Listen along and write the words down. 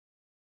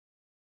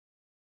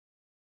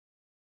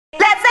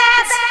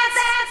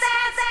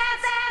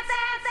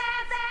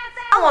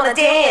wanna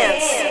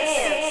dance.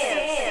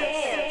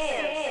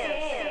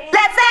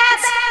 Let's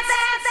dance.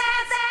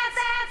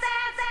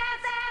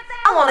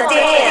 I wanna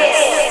dance.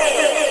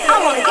 I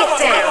wanna get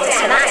down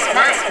tonight.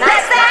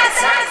 Let's dance.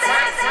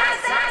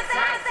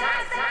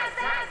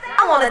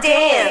 I wanna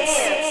dance.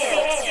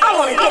 I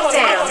wanna get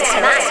down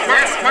tonight.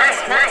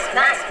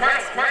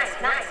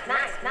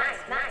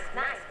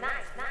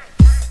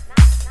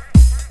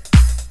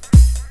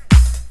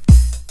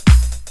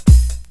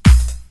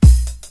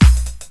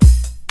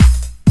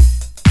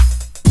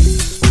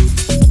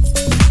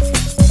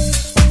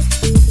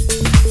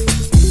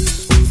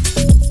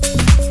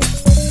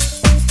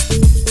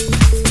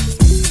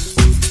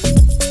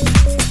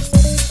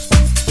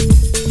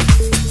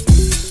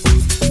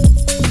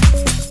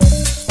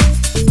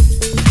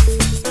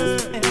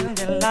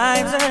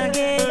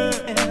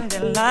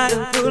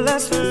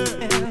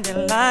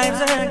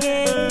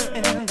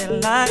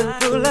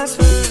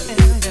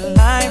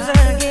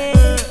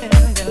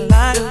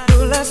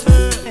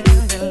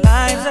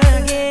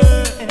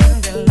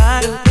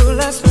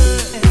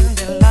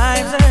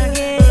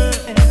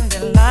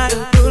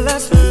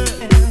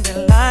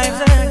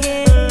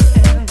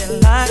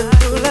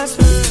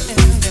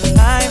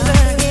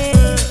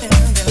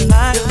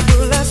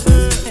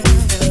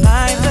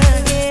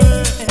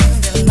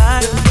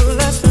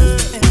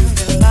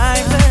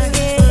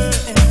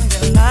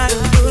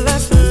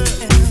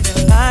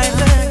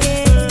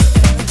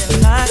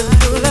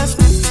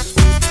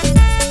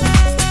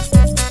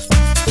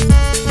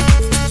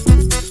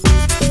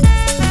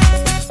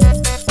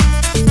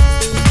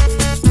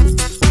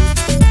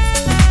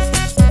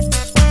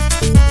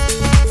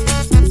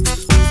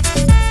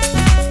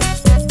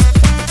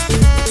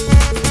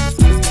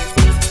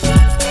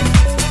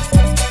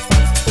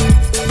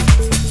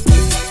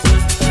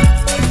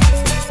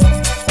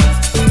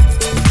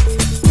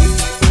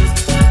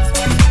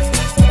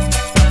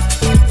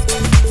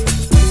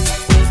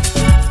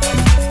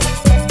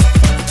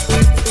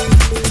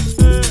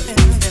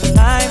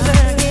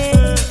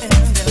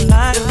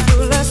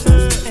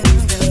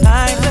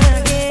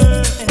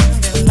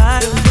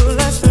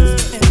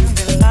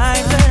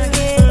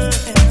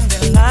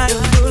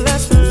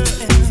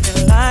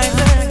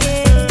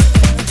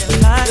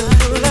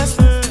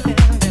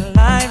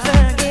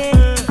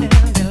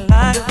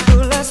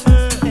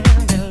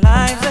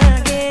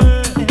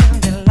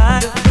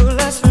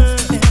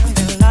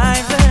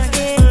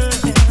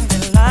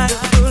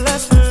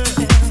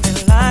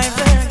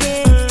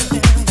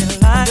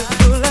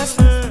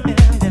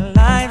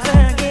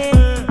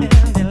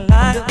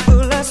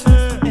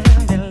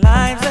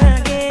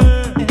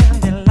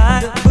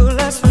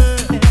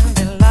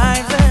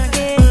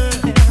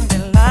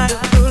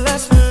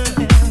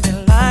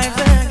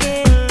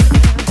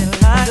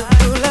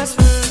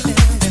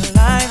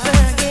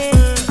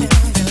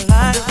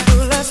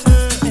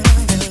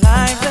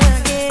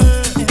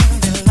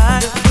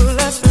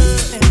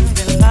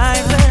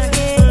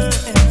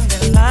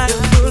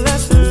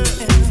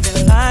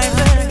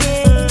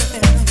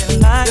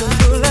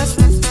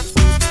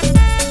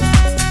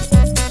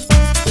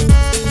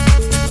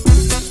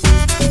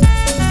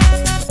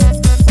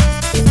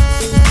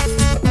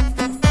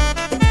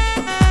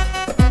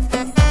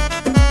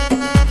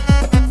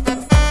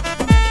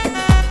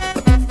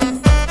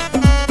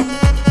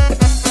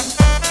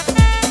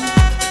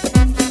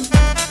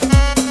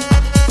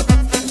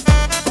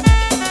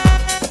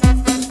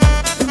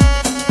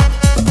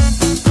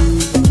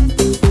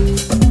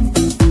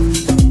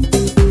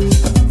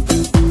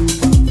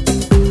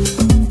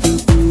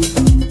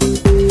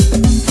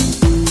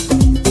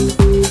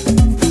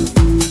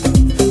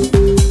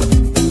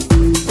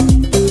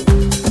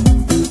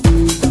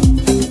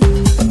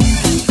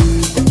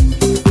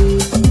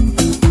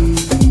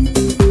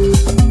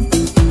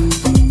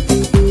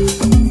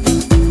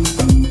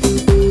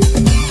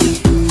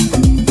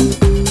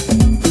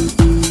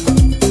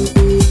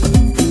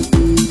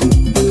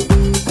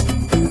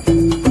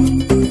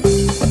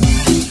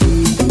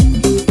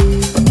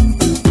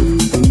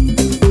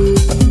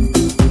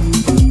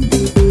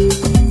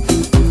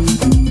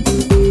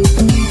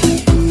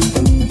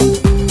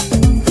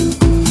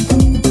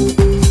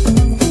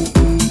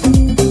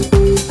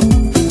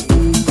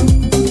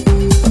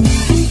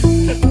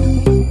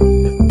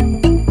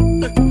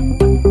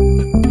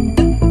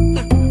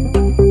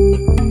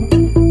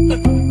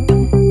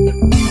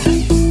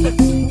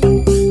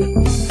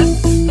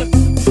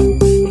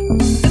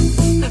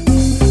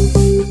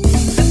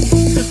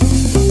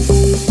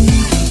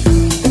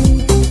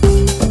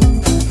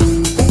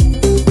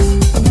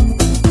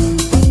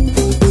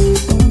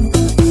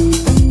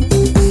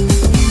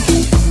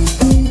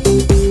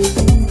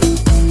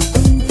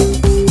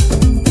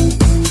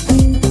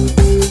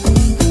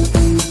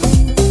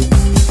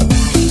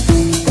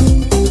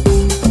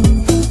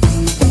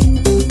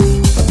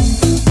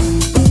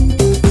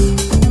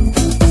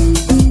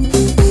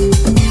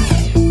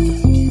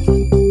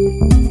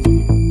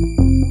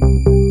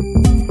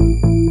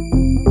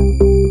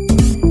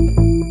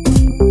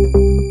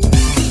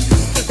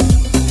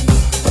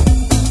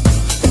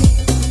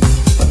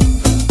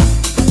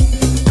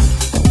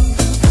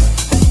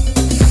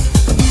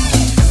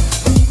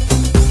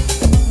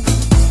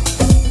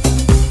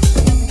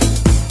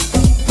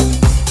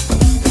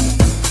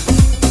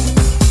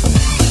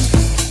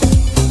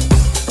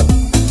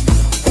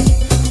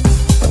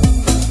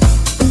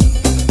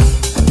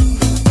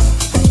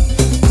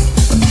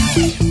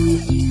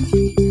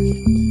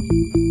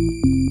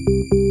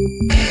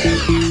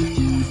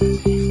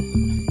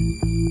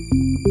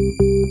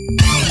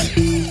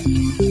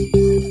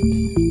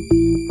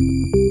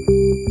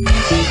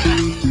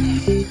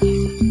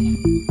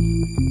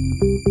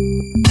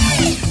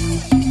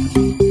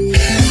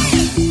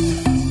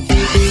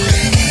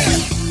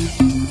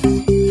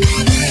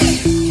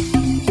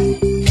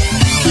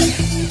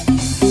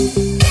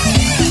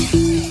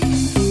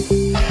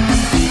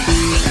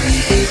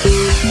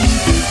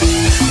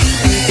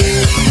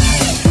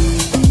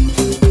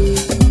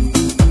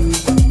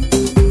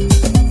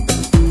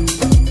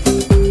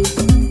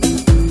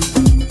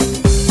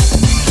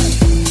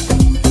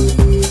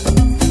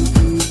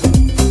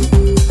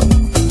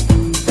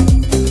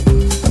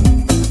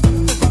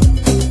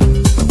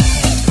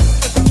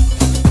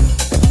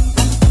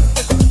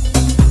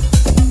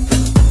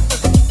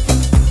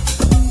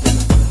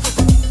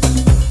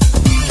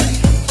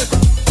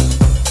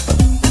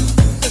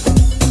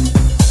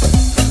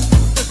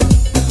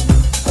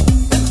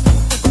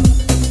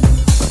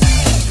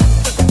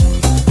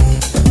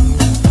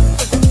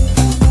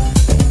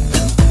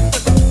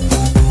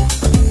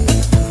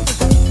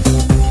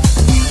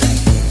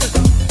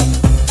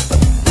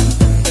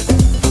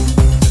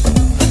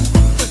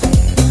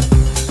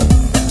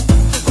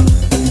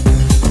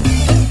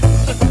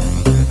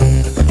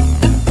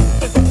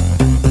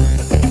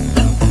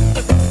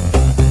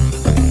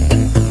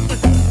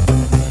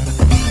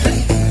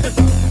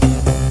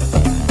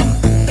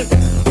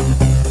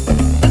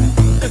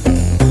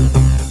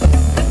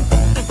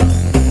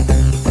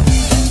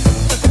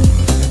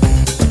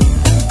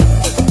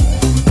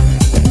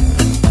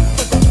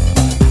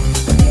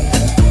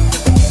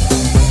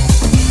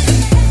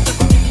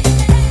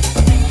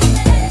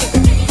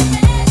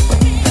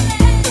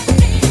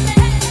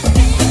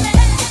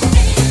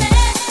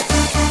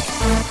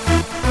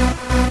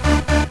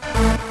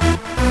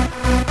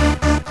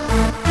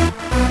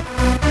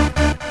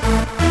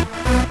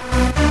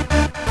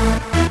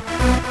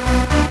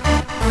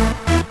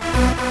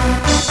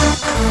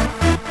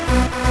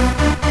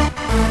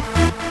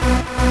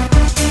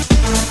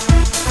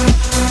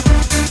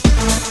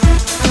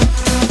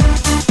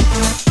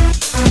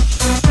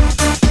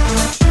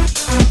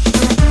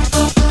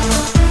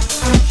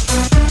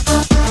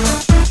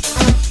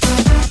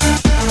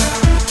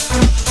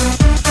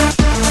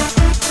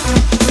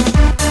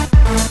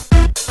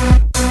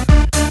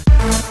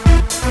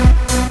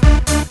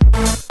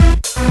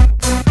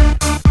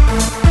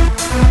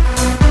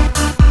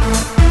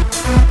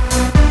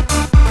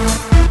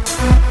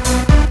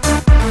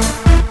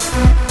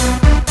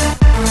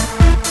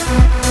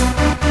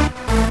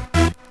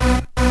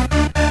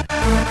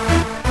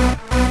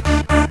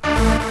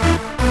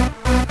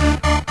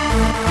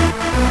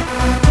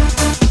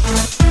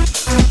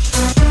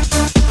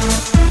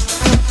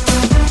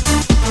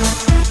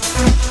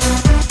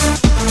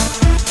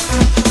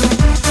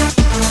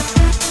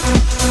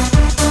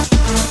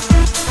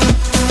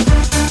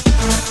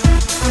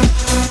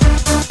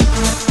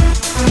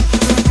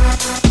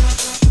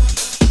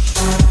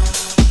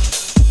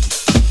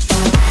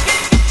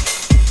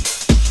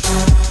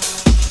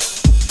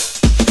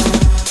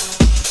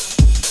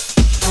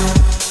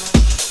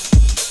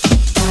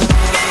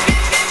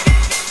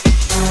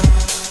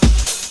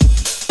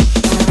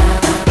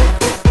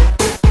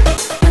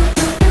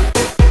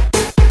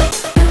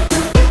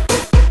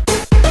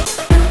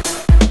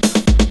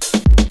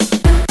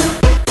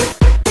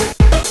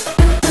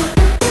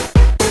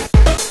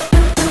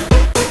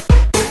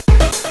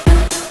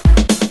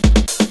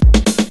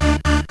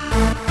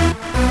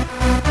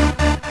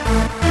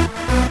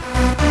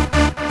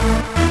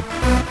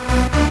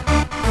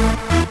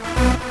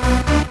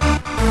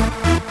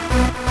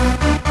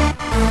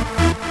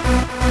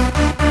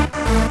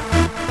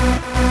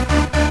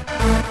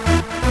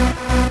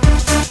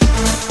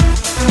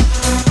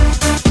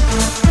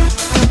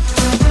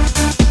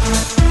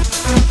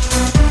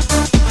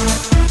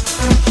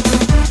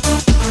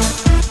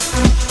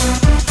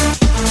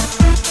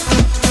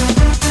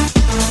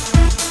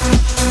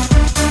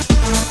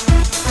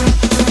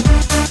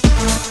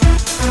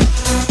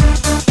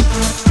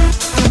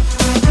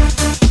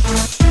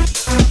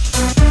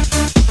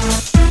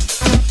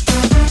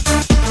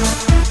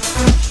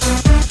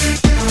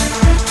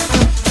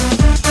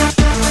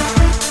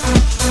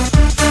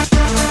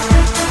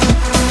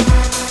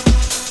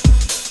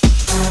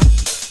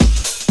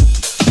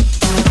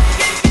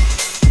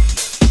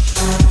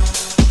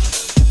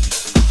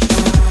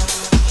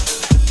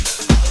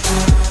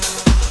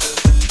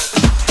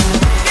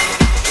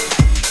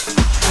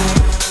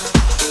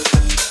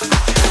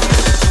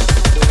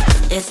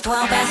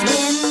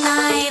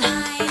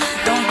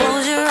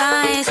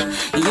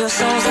 Your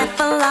soul's half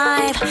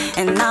alive,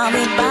 and I'll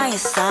be by your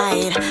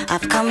side.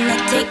 I've come to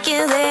take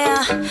you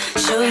there,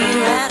 show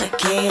you how to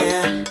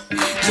care.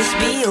 Just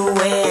be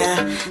aware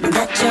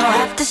that you'll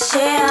have to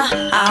share.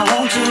 I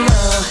want your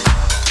love,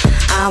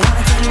 I want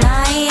it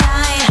tonight.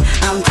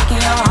 I'm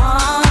taking your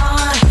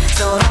heart,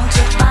 so don't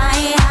you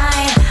fight.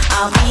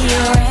 I'll be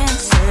your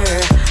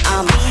answer,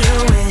 I'll be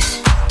your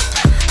wish,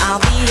 I'll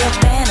be your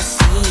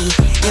fantasy,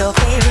 your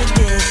favorite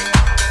dish.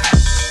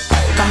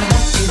 From the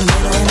back to the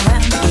middle and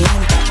around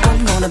again, I'm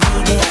gonna be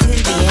there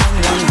till the end,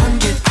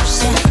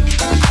 100%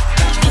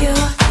 pure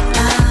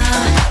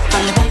love.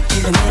 From the back to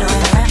the middle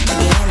and around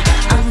again,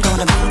 I'm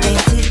gonna be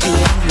there till the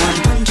end,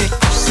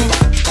 100%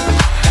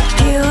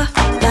 pure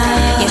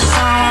love. You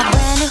saw a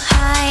brand new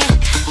height,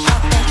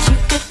 thought that you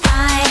could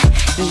fly.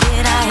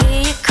 Did I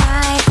hear you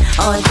cry,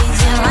 or did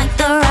you like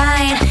the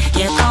ride?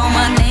 You call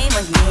my name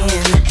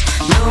again,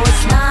 no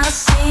it's not a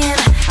sin.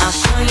 I'll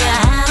show you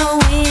how to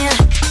win,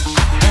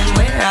 and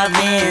where I've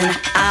been.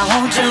 I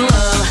want your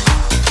love,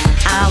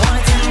 I want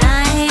it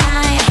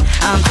tonight.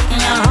 I'm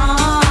taking your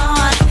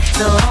heart,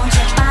 so don't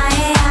you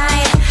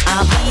fight.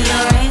 I'll be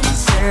your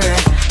answer,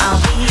 I'll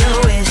be your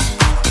wish,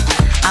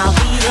 I'll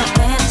be your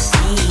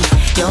fantasy,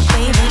 your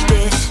favorite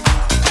bitch.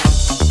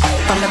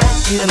 From the back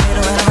to the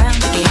middle and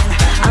around again,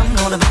 I'm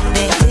gonna be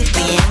there till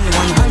the end,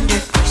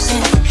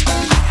 100%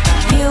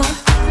 pure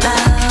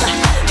love.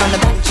 From the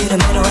back to the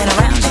middle and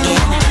around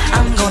again,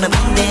 I'm gonna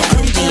be there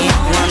till the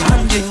end,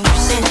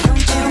 100%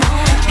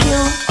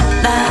 pure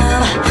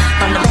love.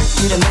 From the back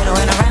to the middle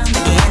and around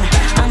again,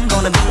 I'm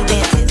gonna be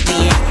there till the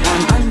end,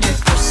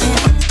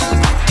 100%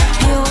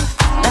 pure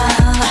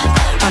love.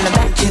 From the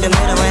back to the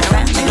middle and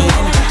around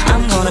again,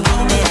 I'm gonna be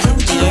there till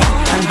the end,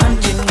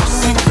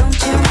 100%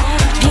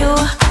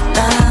 pure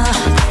love.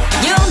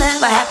 You'll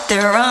never have to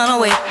run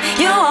away,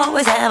 you'll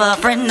always have a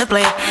friend to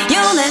play.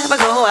 You'll never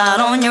go out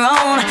on your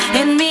own,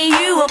 in me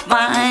you will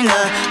find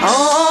a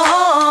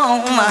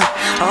home,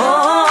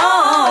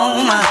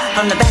 home.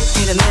 From the back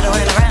to the middle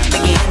and around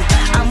again,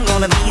 I'm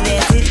gonna be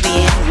there till the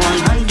end,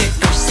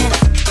 100%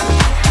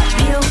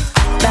 pure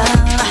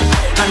love.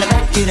 From the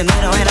back to the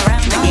middle and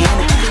around again,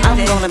 I'm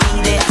gonna be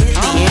there till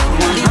the end,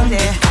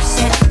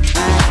 100%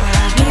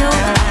 pure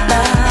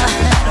love.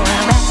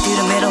 Back to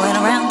the middle and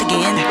around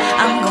again,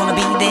 I'm gonna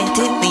be there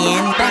till the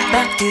end.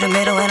 Back to the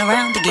middle and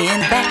around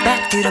again,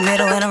 back to the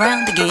middle and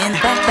around again,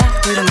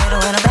 back to the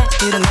middle and back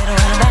to the middle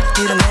and back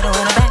to the middle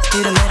and back to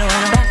the middle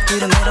and back to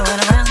the middle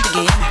and around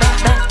again,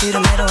 back to the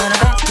middle and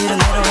back to the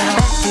middle and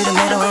back to the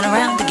middle and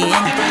around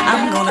again.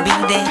 I'm gonna be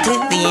there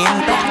till the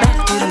end.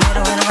 Back to the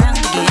middle and around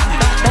again,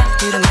 back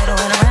to the middle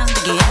and around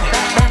again,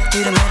 back to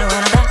the middle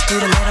and back to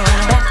the middle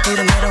and back to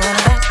the middle and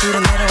back to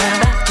the middle and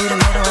back to the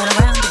middle and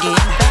around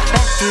again,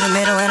 back to the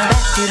middle and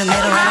back to the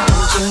middle and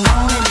don't you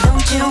want it,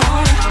 don't you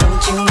want it,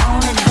 don't you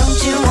want it,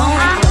 don't you want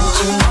it,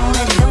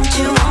 don't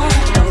you want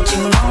it, don't you want it, don't you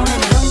want it,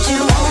 don't you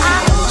want it,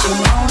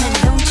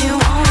 don't you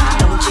want it,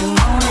 don't you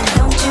want it, don't you want it,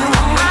 don't you want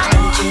it, don't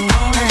you want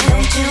it,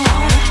 don't you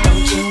want it,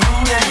 don't you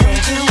want it,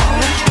 don't you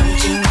want it,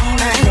 don't you want it.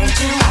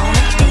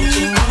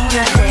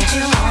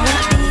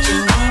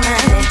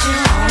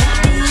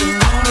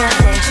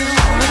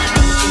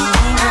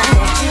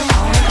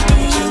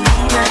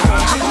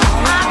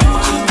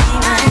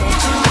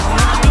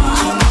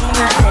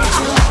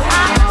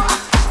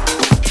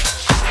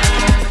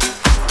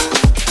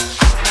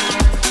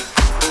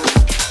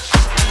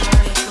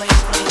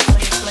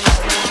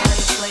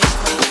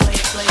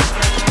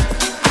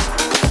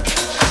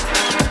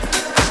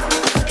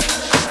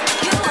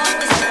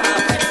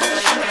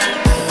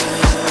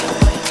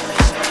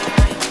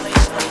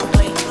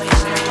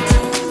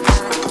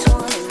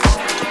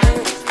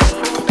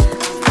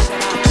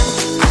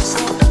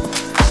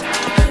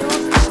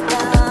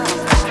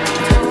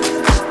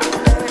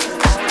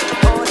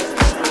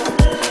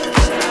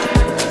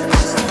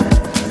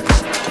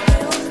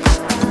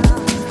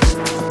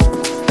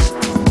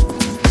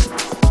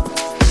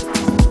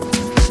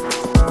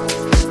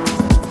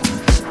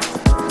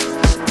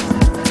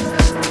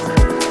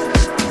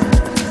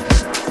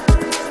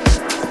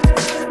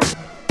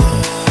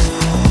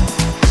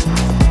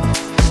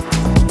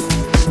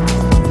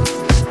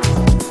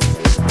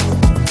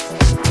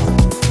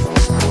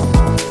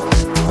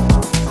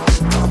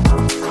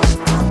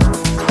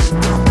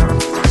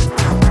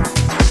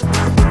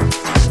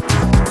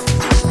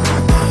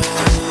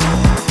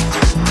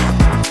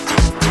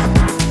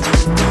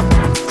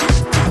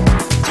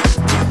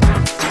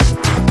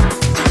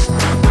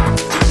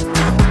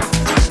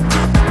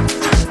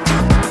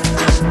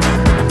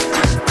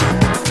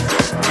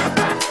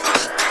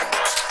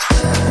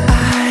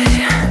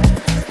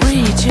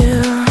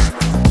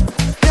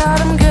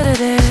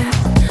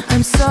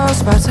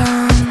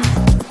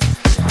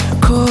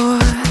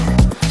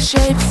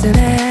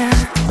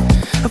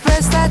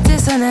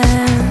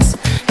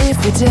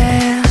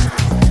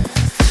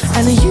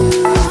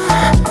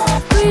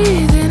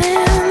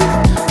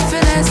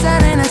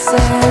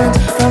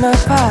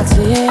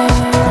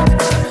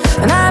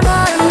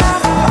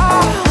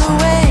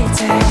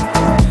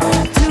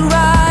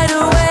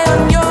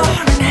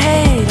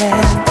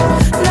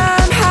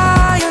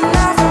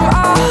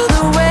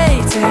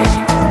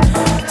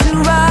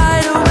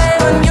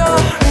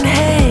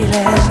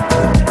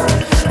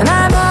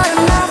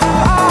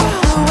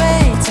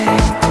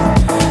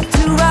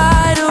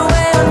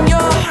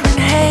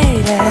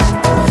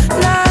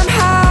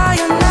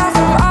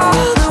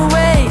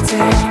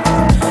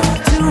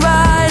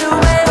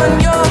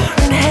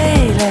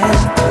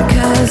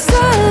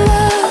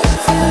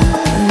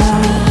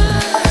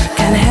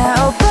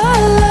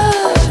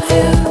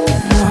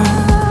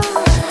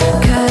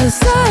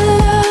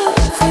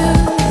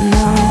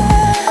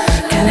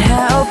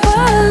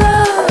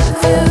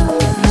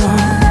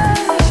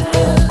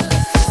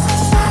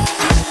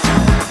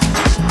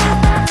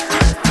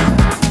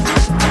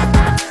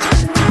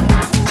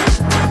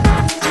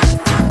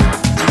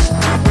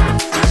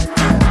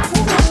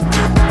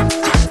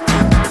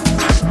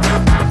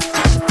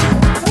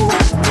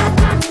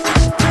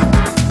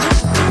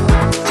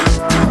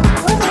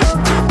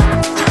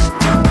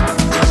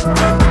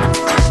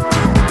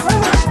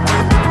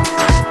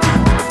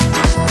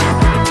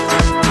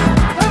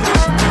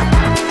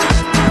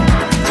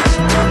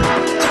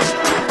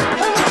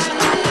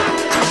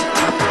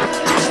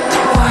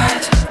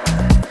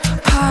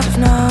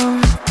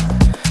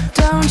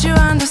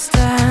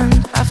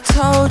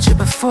 told you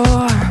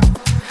before.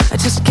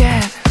 Just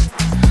get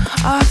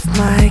off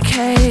my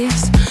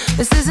case.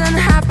 This isn't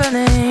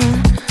happening.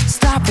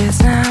 Stop it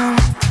now.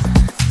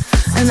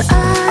 And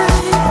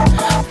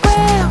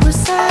where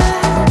was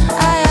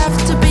I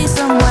have to be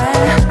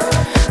somewhere.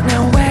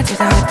 Now where did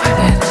I put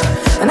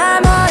it? And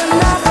I'm hard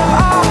enough from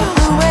all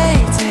the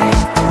waiting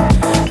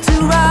to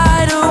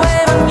ride away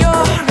when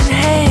you're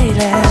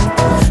inhaling.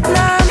 And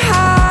I'm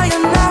high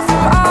enough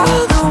from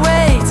all the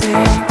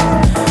waiting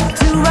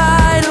to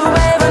ride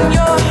away when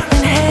you're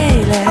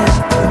inhaling.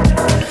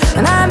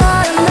 And I'm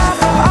hard enough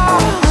from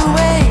all the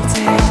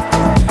waiting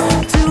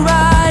to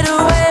ride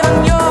away when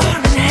you're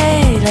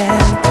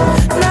inhaling.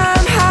 And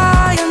I'm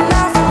high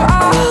enough from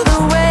all the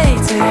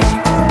waiting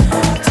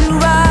to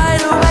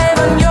ride away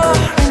when you're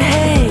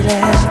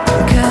inhaling.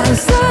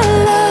 'Cause I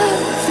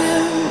love you,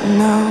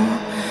 no,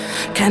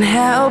 can't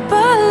help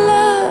but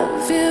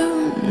love you,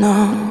 no.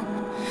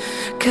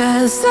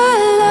 'Cause I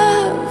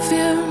love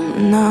you,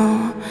 no,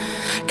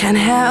 can't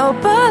help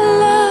but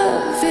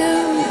love you,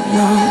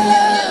 no.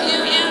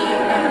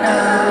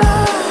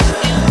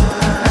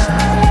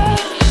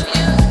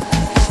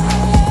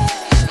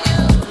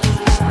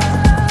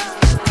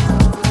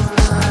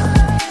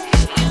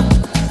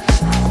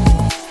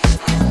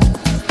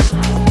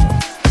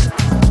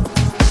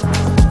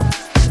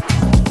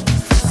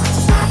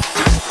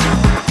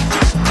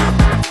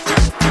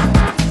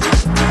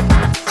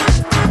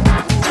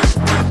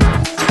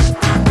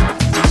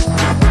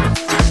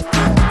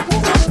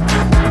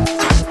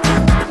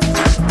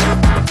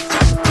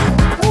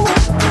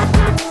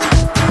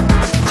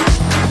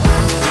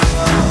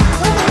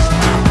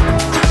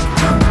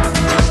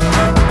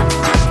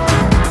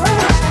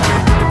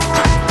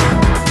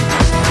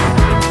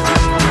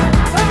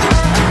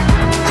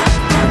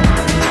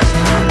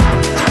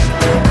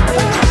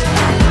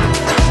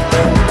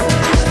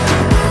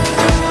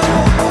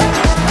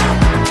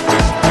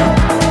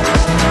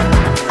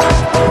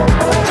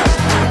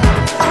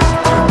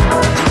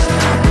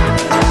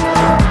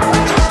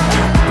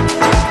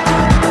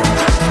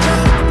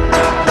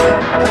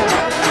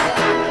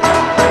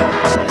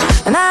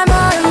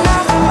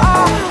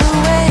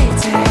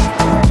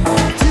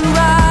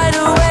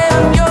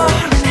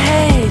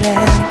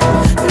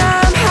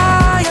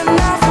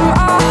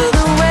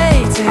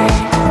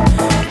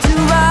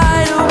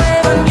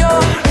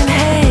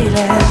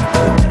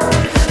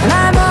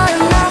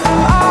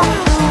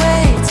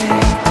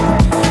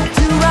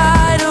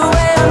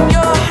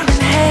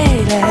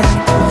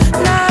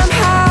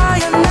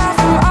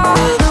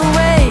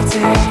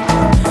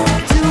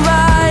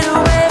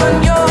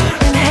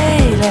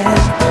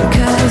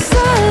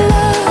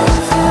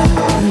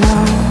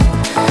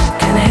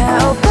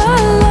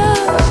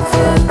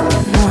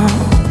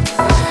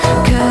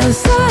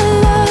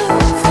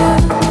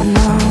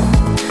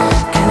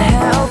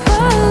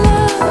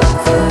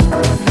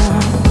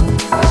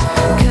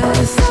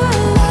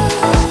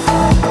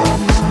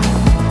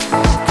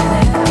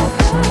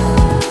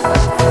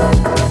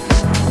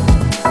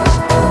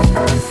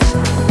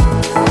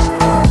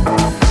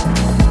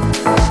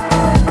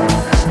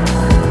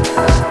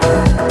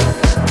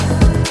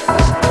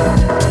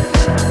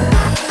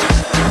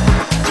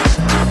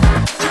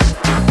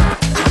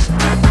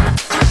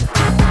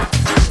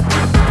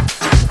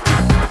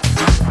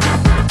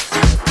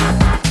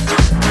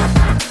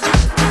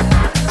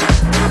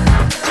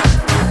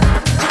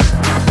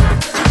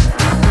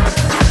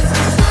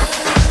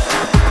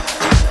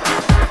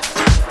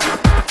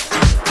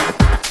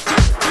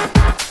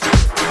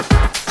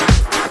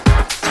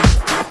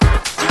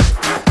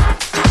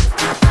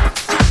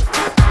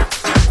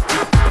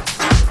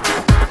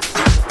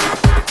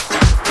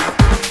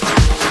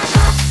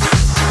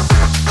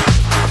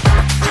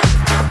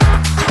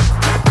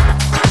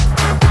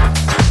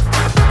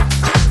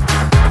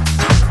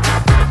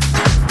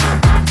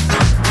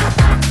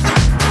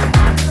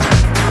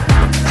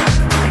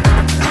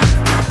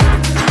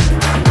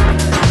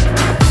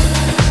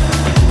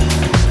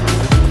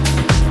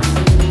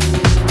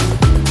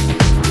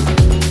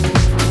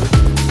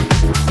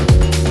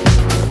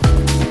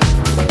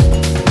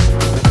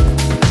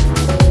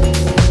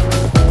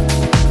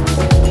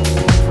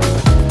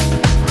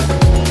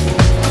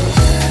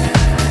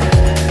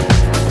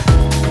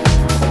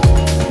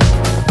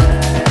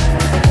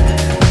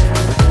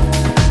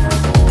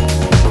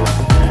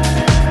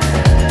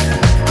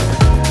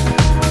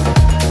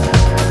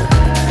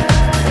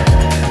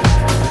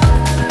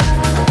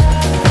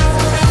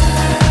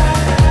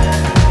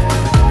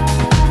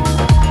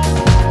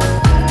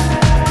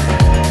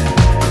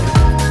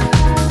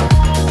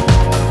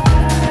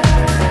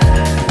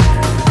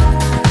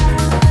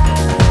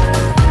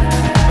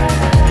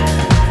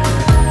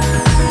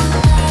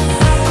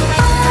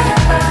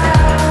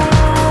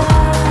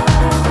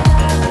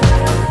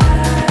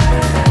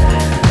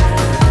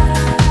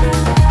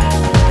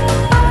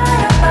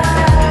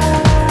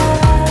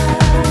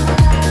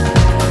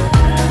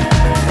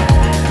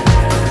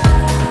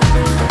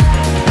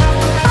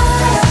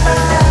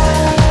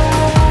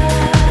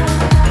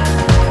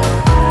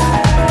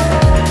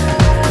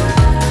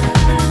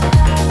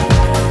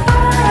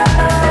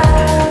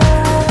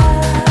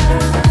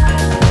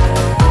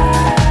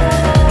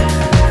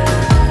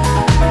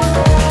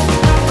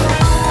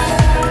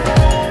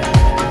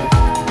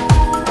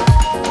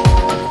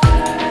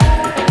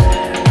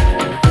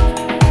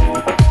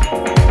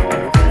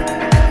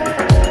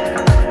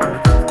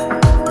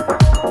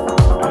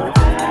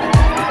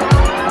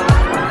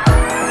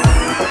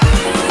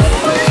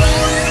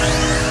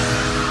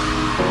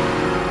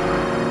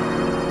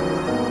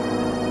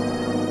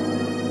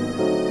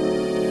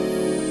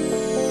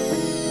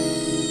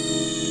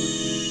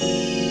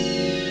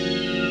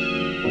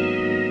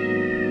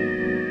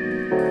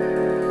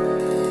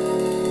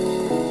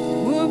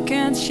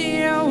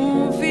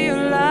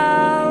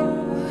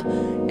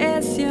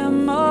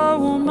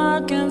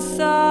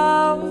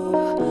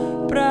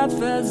 canção pra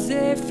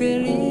fazer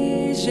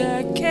feliz,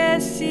 já que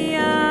se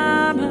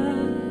ama.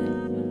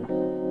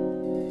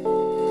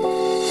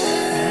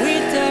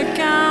 Muita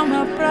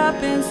calma pra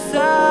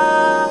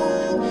pensar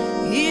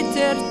e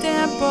ter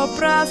tempo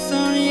pra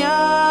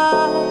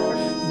sonhar.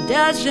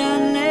 Da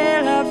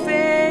janela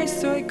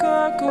vejo o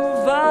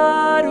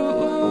Corcovado,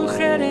 o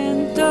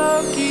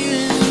Redentor que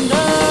lindo.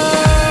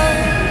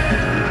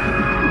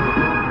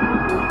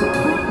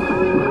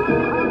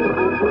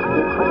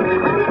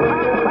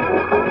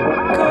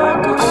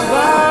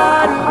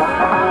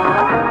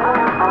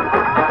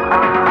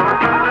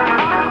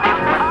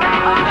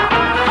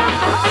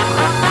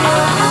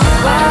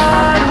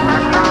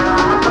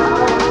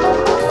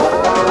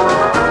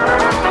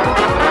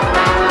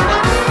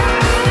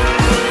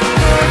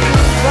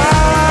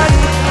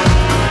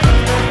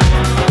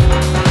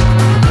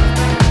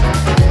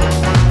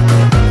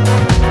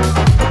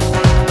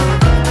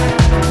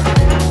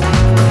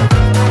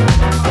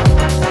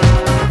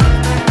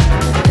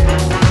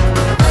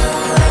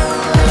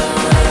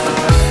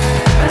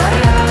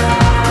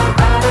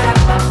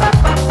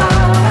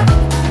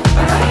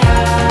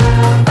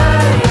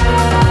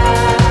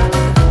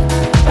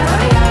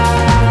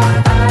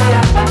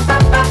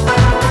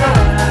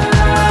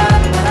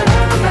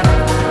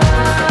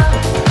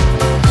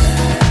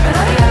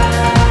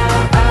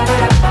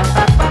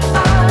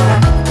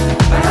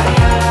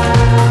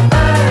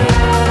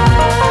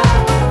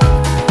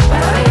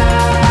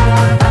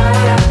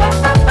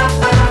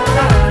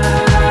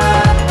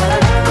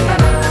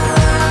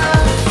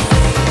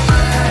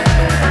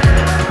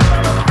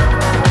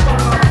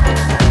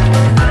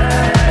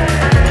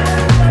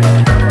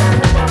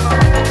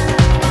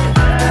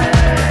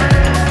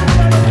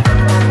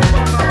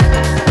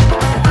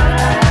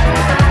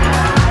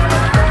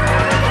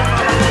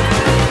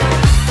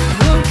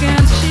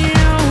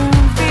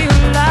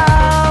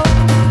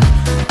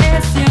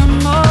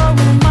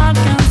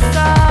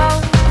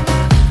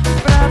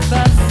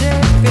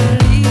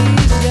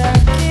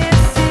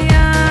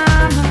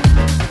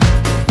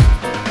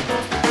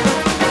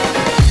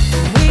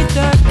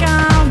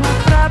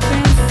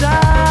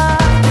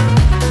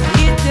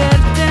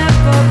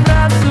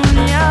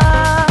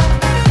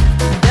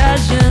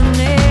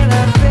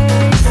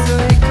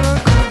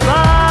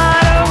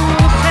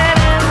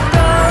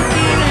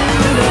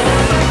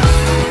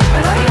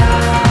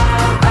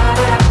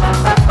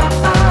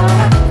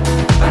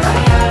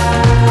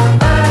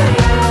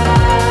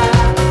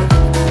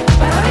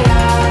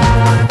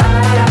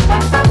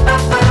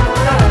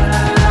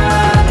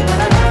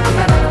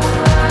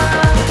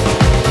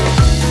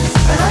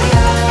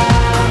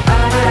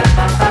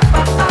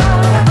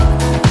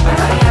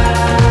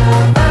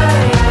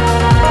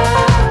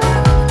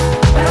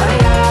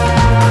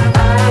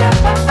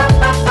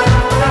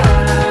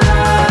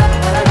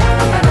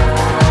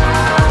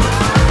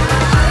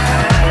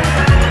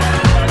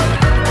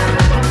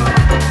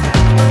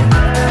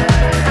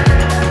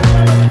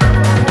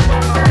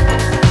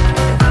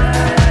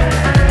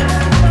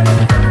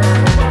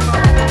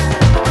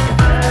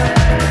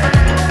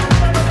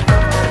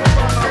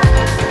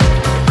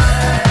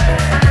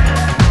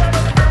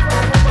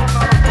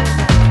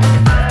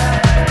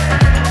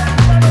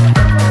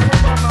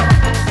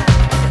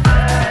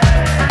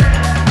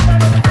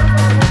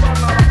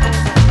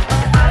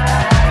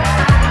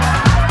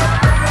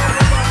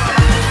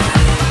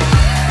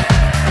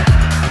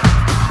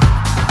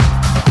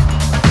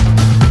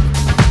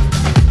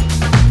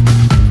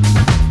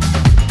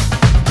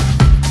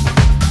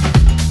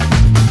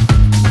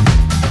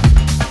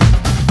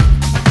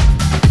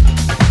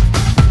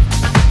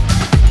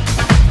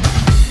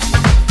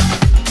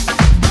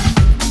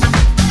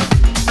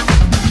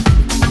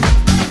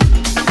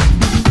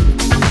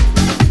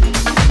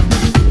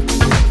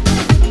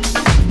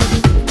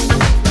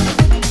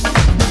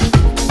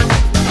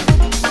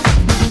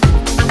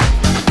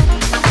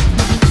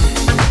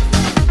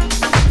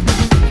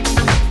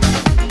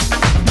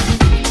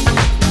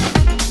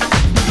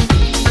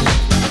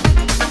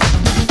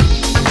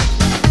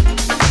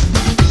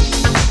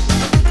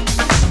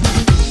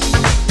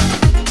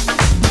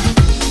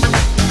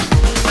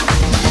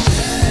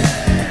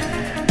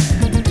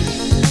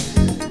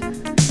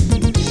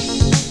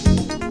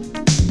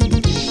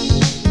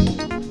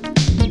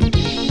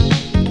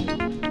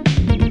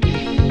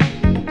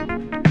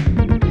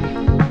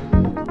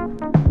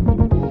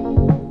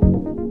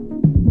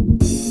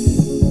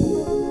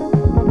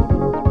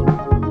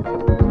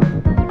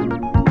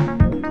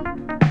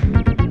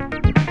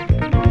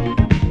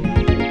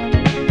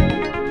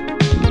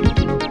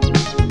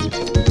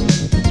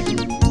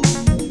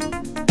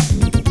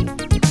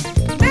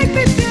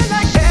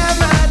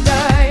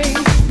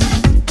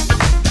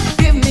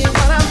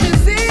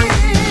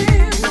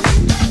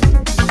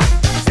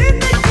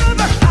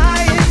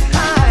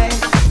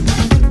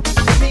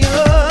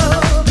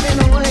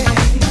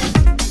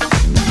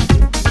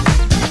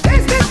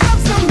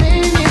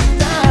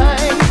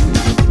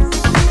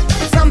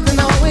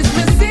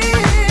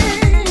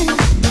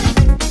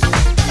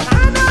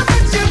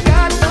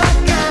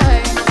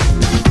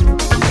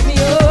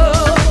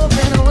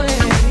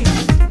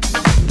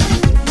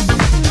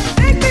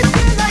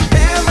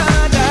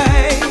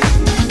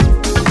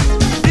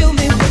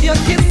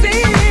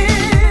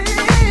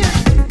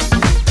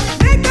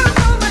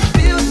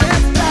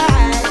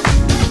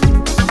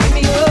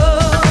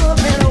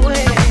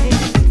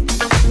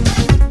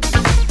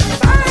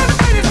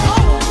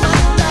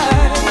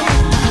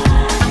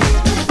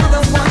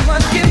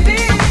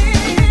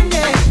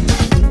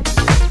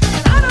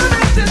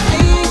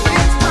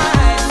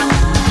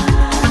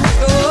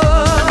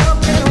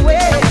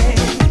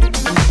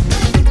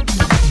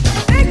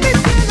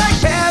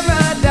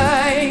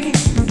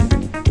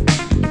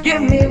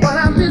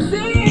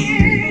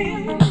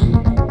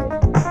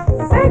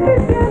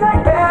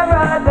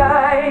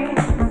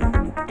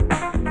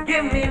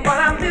 Give me what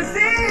I'm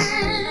missing.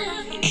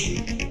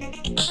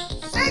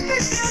 Make me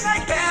feel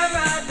like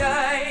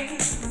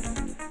paradise.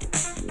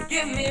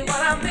 Give me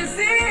what I'm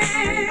missing.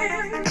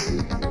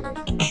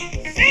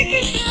 Make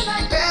me feel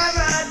like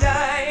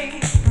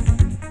paradise.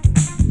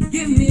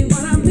 Give me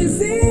what I'm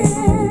missing.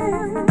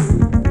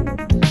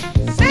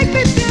 Make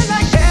me feel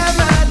like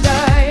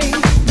paradise.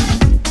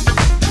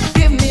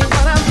 Give me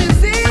what I'm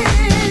missing.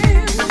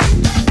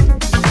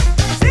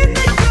 Send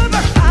me to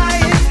the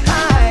highest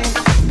high.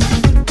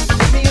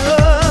 Give me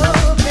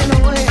up and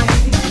away.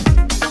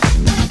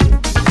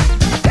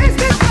 Taste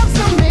this love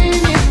so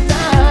many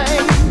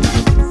times.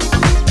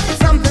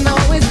 Something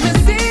always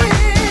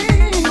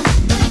missing.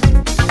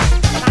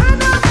 I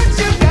know that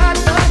you got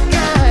the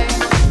kind.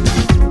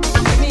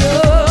 Give me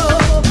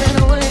up and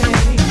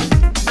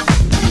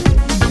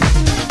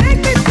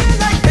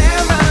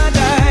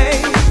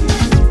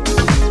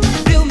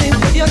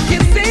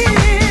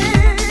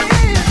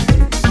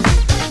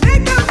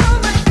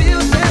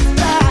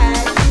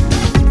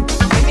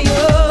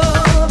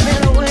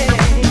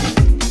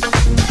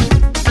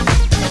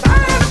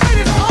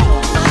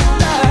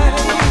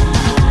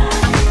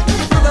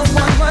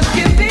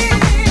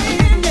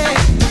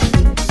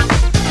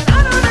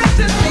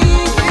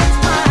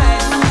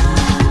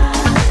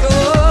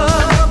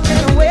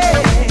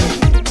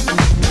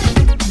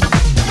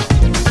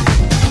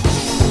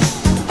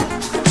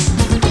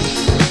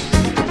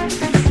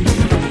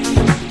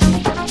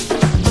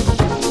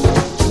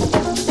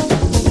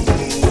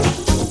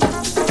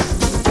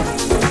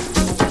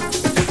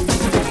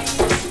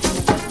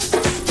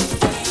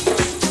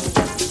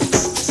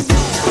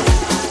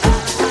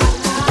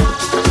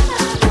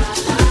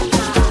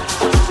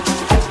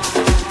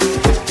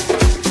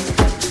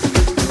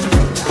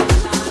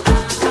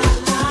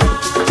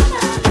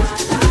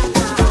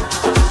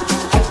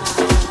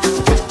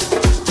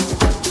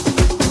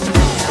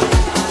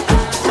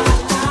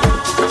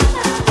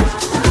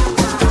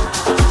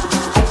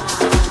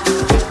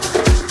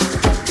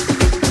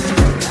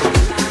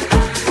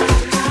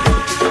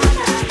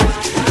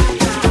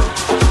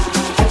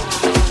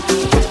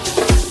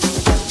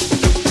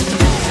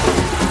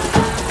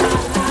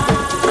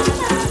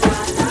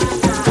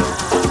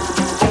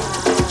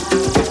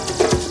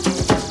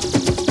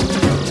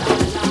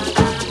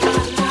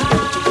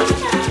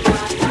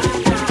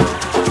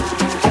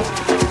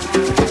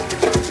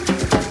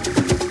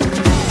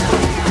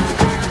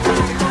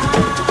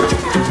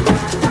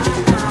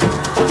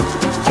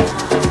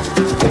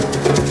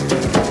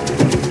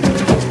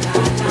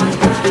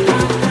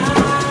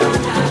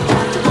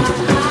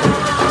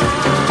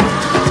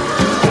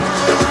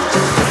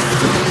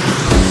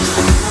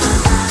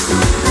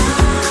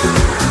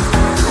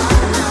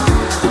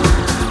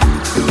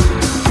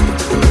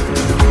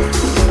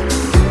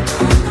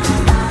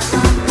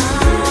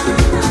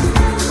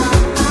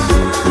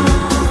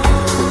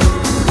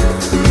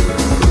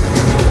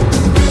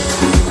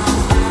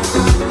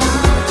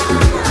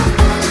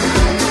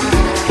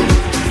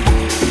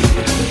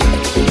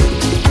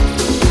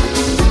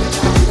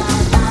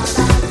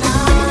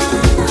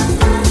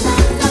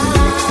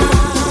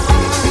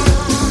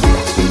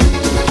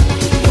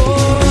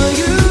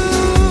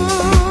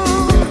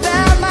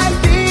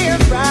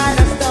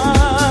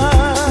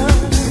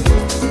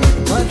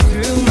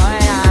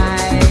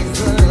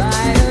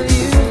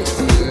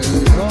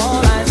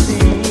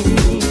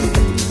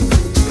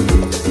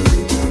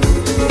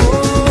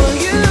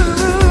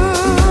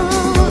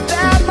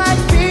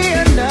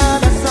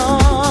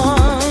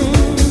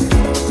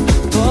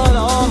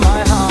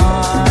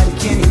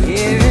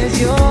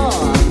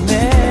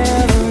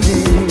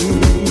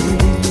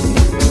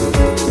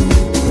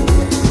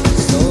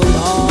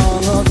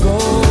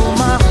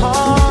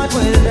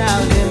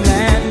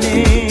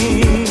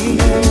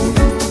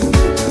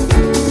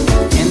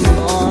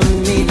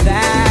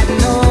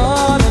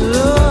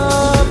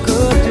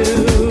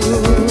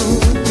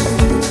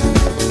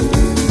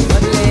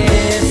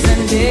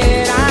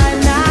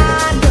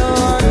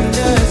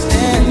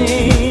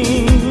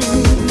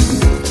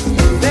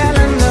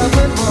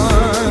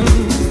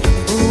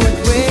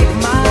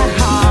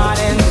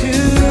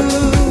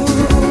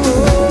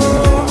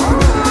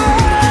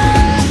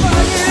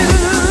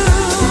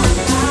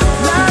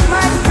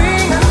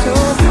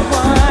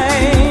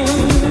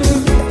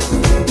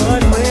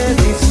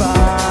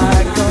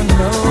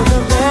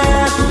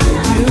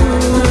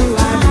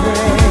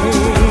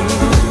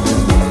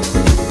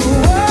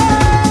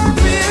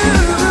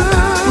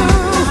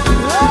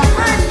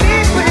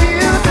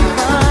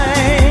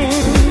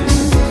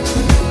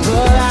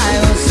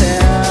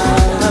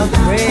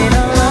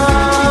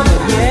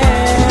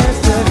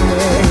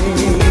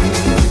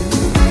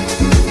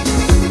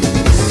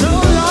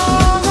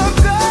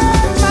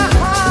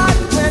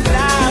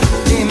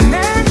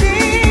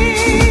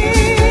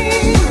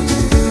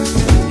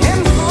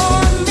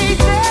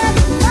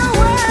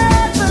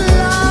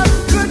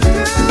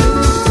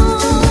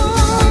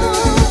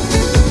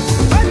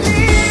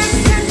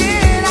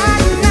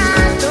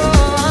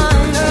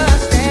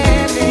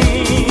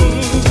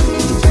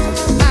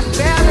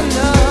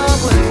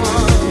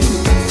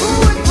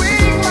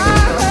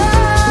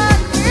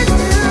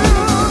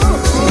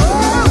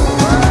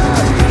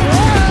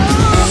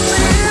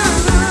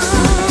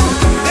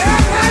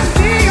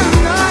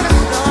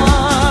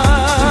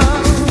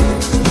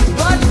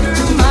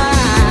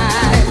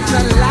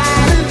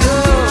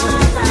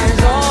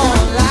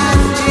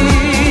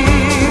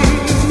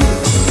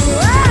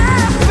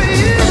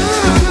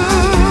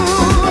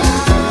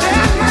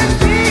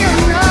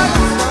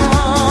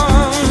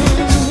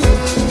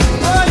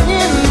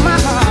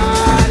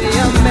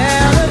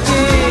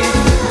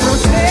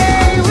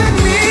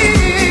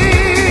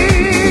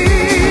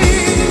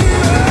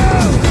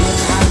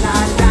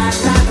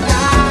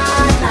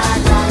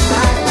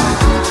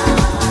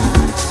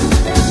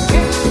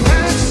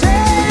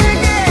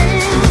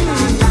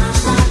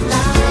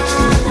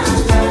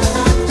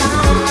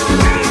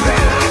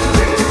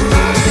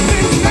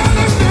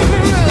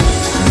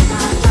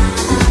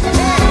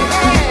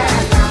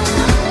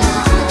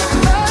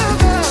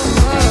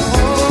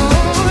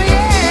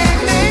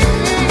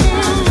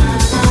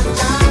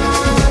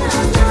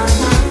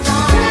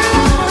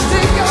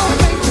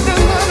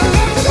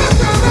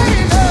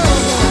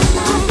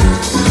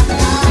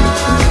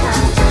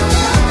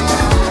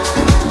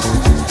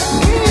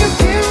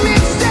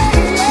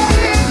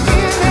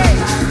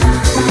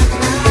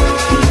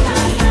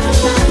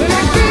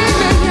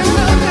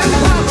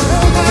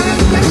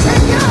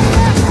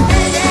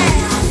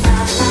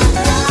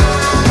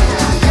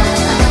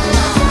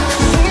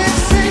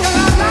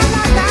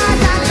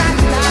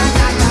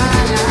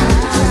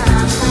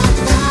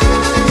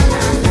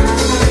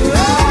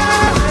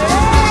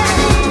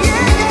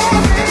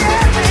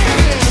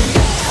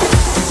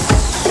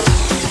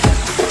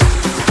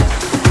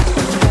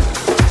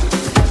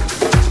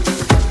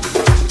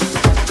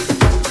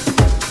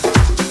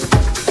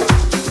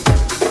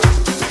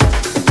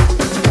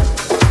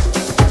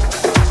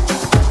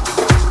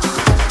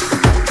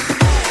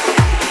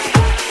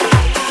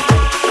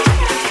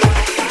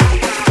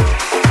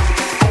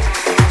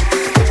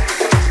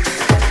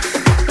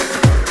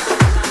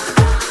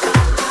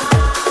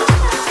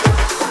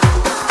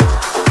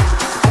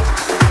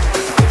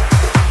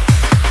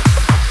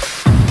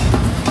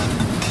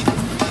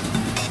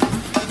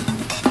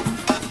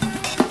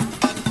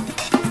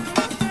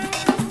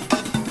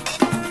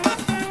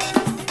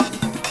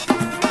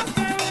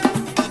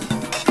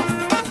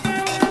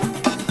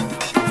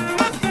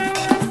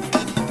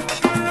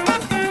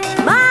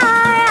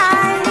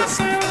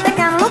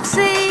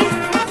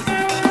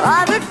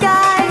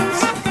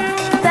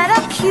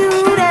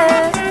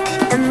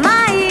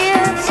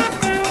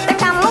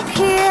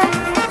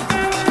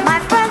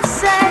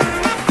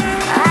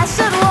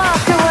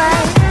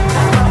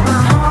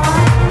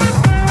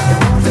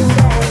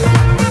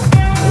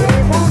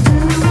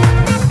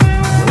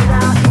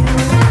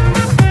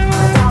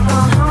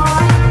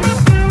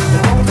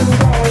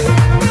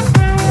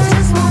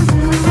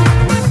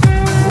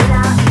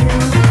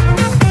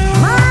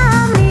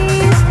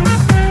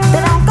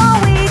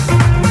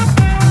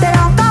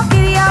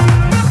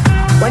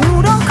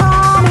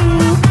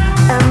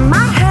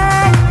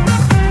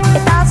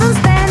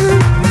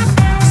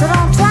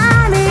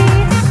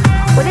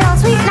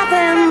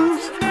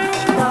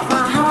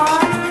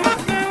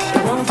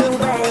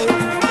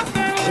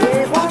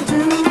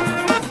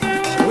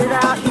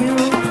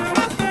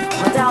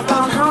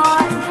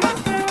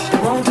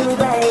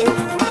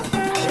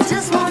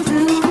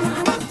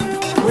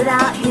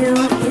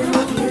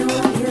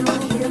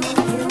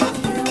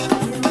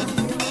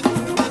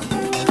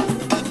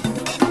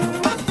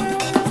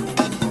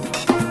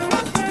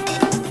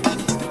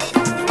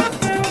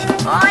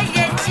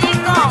Oye,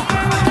 chico,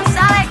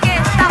 ¿sabe que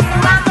está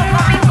jugando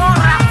con mi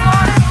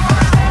corazón?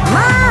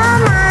 My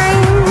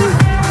mind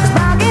is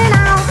bugging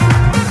out.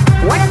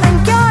 What do you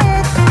think you're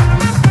it?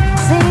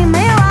 See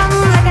me run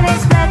like an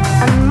expert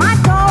on my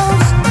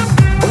toes.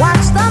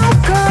 Watch them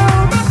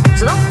curl,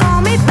 so don't call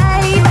me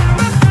babe.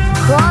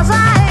 'Cause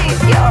I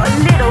hate your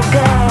little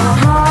girl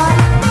heart.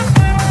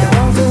 It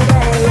won't do,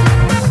 babe.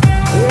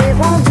 It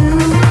won't do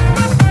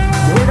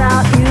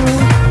without you.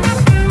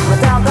 My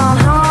doggone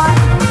heart.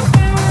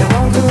 It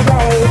won't do,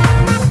 babe.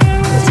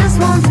 It just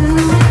won't do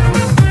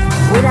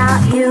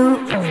without you.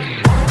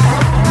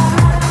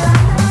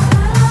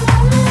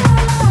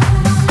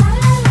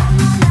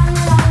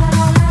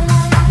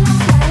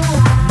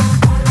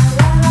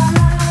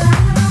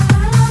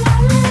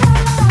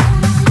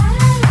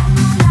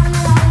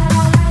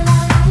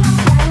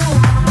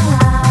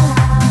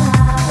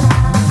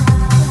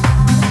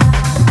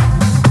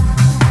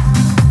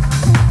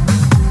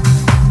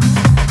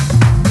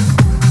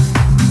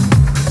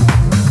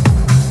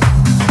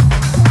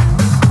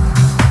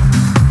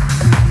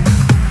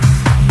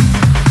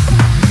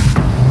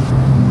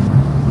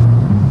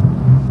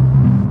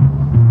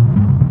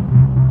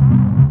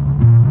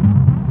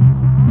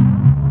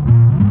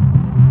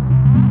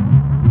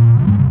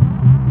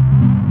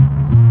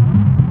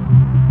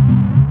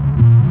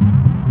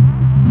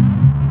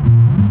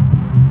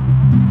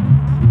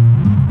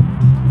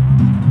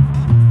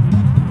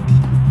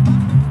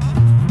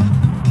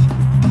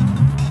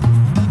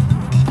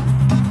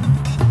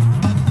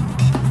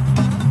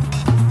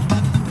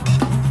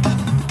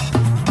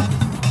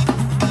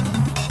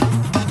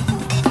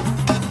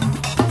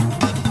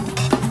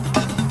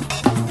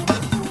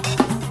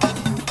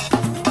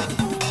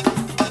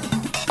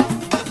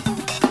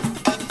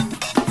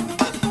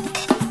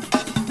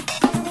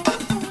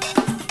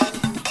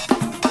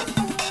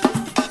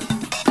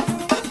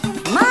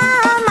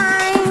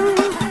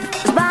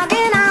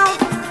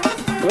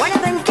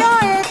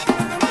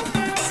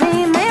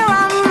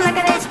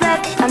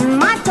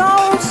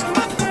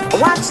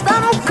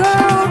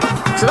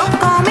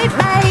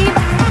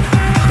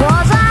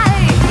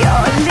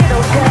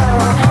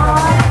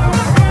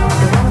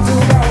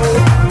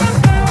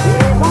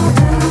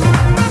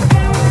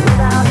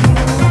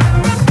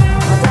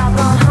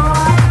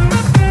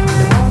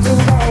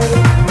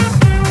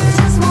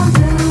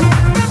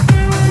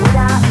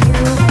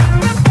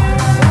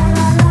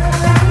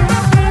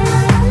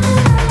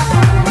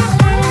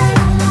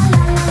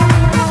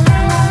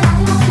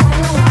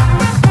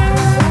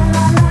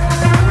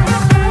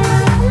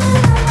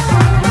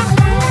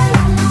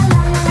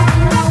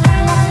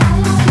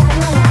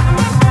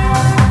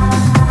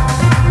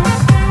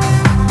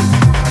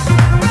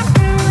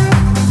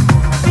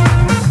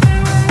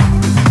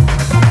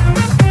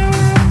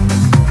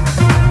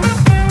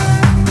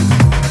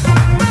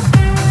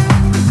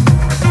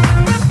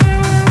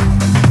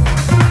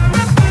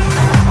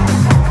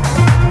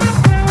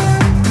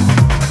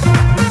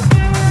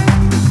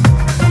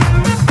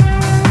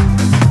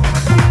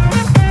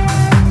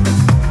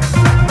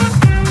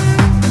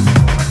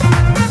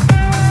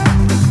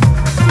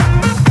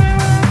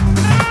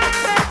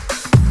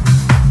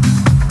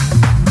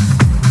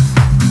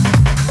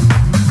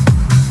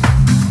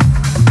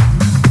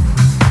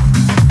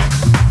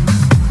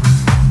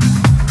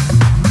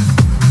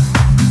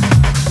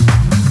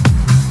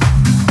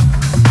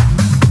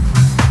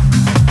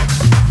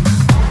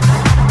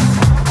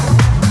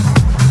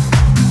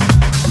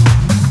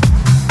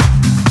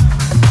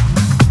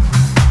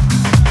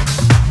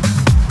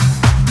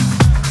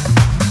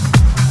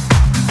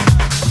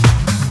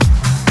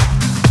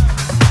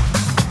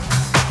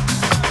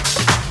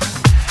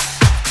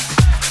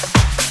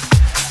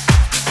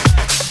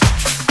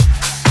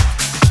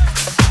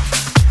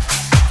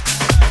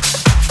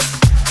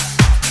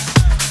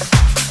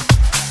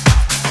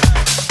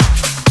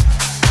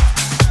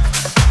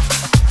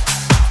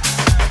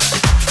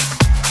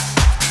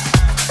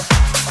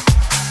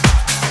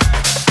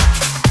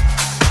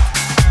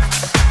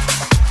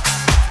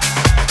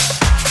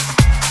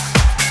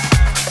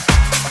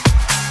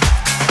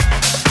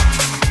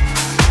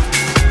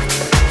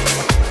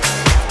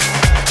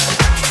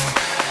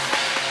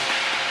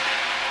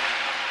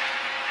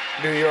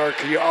 New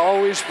York, you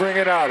always bring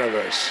it out of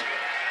us.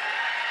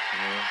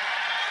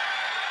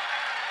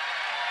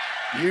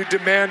 You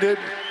demand it,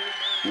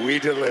 we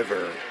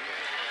deliver.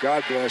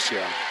 God bless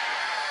you.